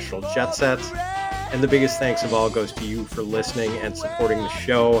International Jet Set. And the biggest thanks of all goes to you for listening and supporting the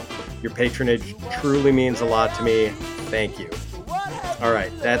show. Your patronage truly means a lot to me. Thank you. All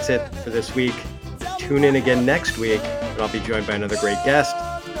right, that's it for this week. Tune in again next week, and I'll be joined by another great guest.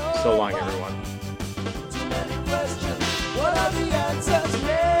 So long, everyone.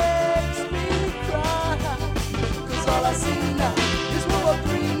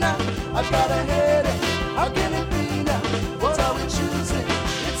 I got a headache, how can it be now? What are we choosing?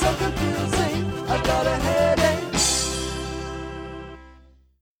 It's so confusing, I got a headache.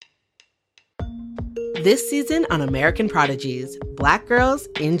 This season on American Prodigies, Black Girls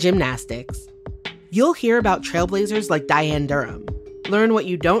in Gymnastics. You'll hear about trailblazers like Diane Durham. Learn what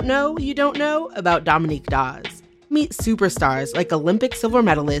you don't know about Dominique Dawes. Meet superstars like Olympic silver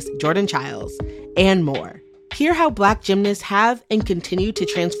medalist Jordan Childs, and more. Hear how Black gymnasts have and continue to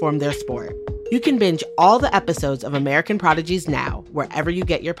transform their sport. You can binge all the episodes of American Prodigies now, wherever you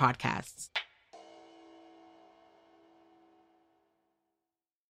get your podcasts.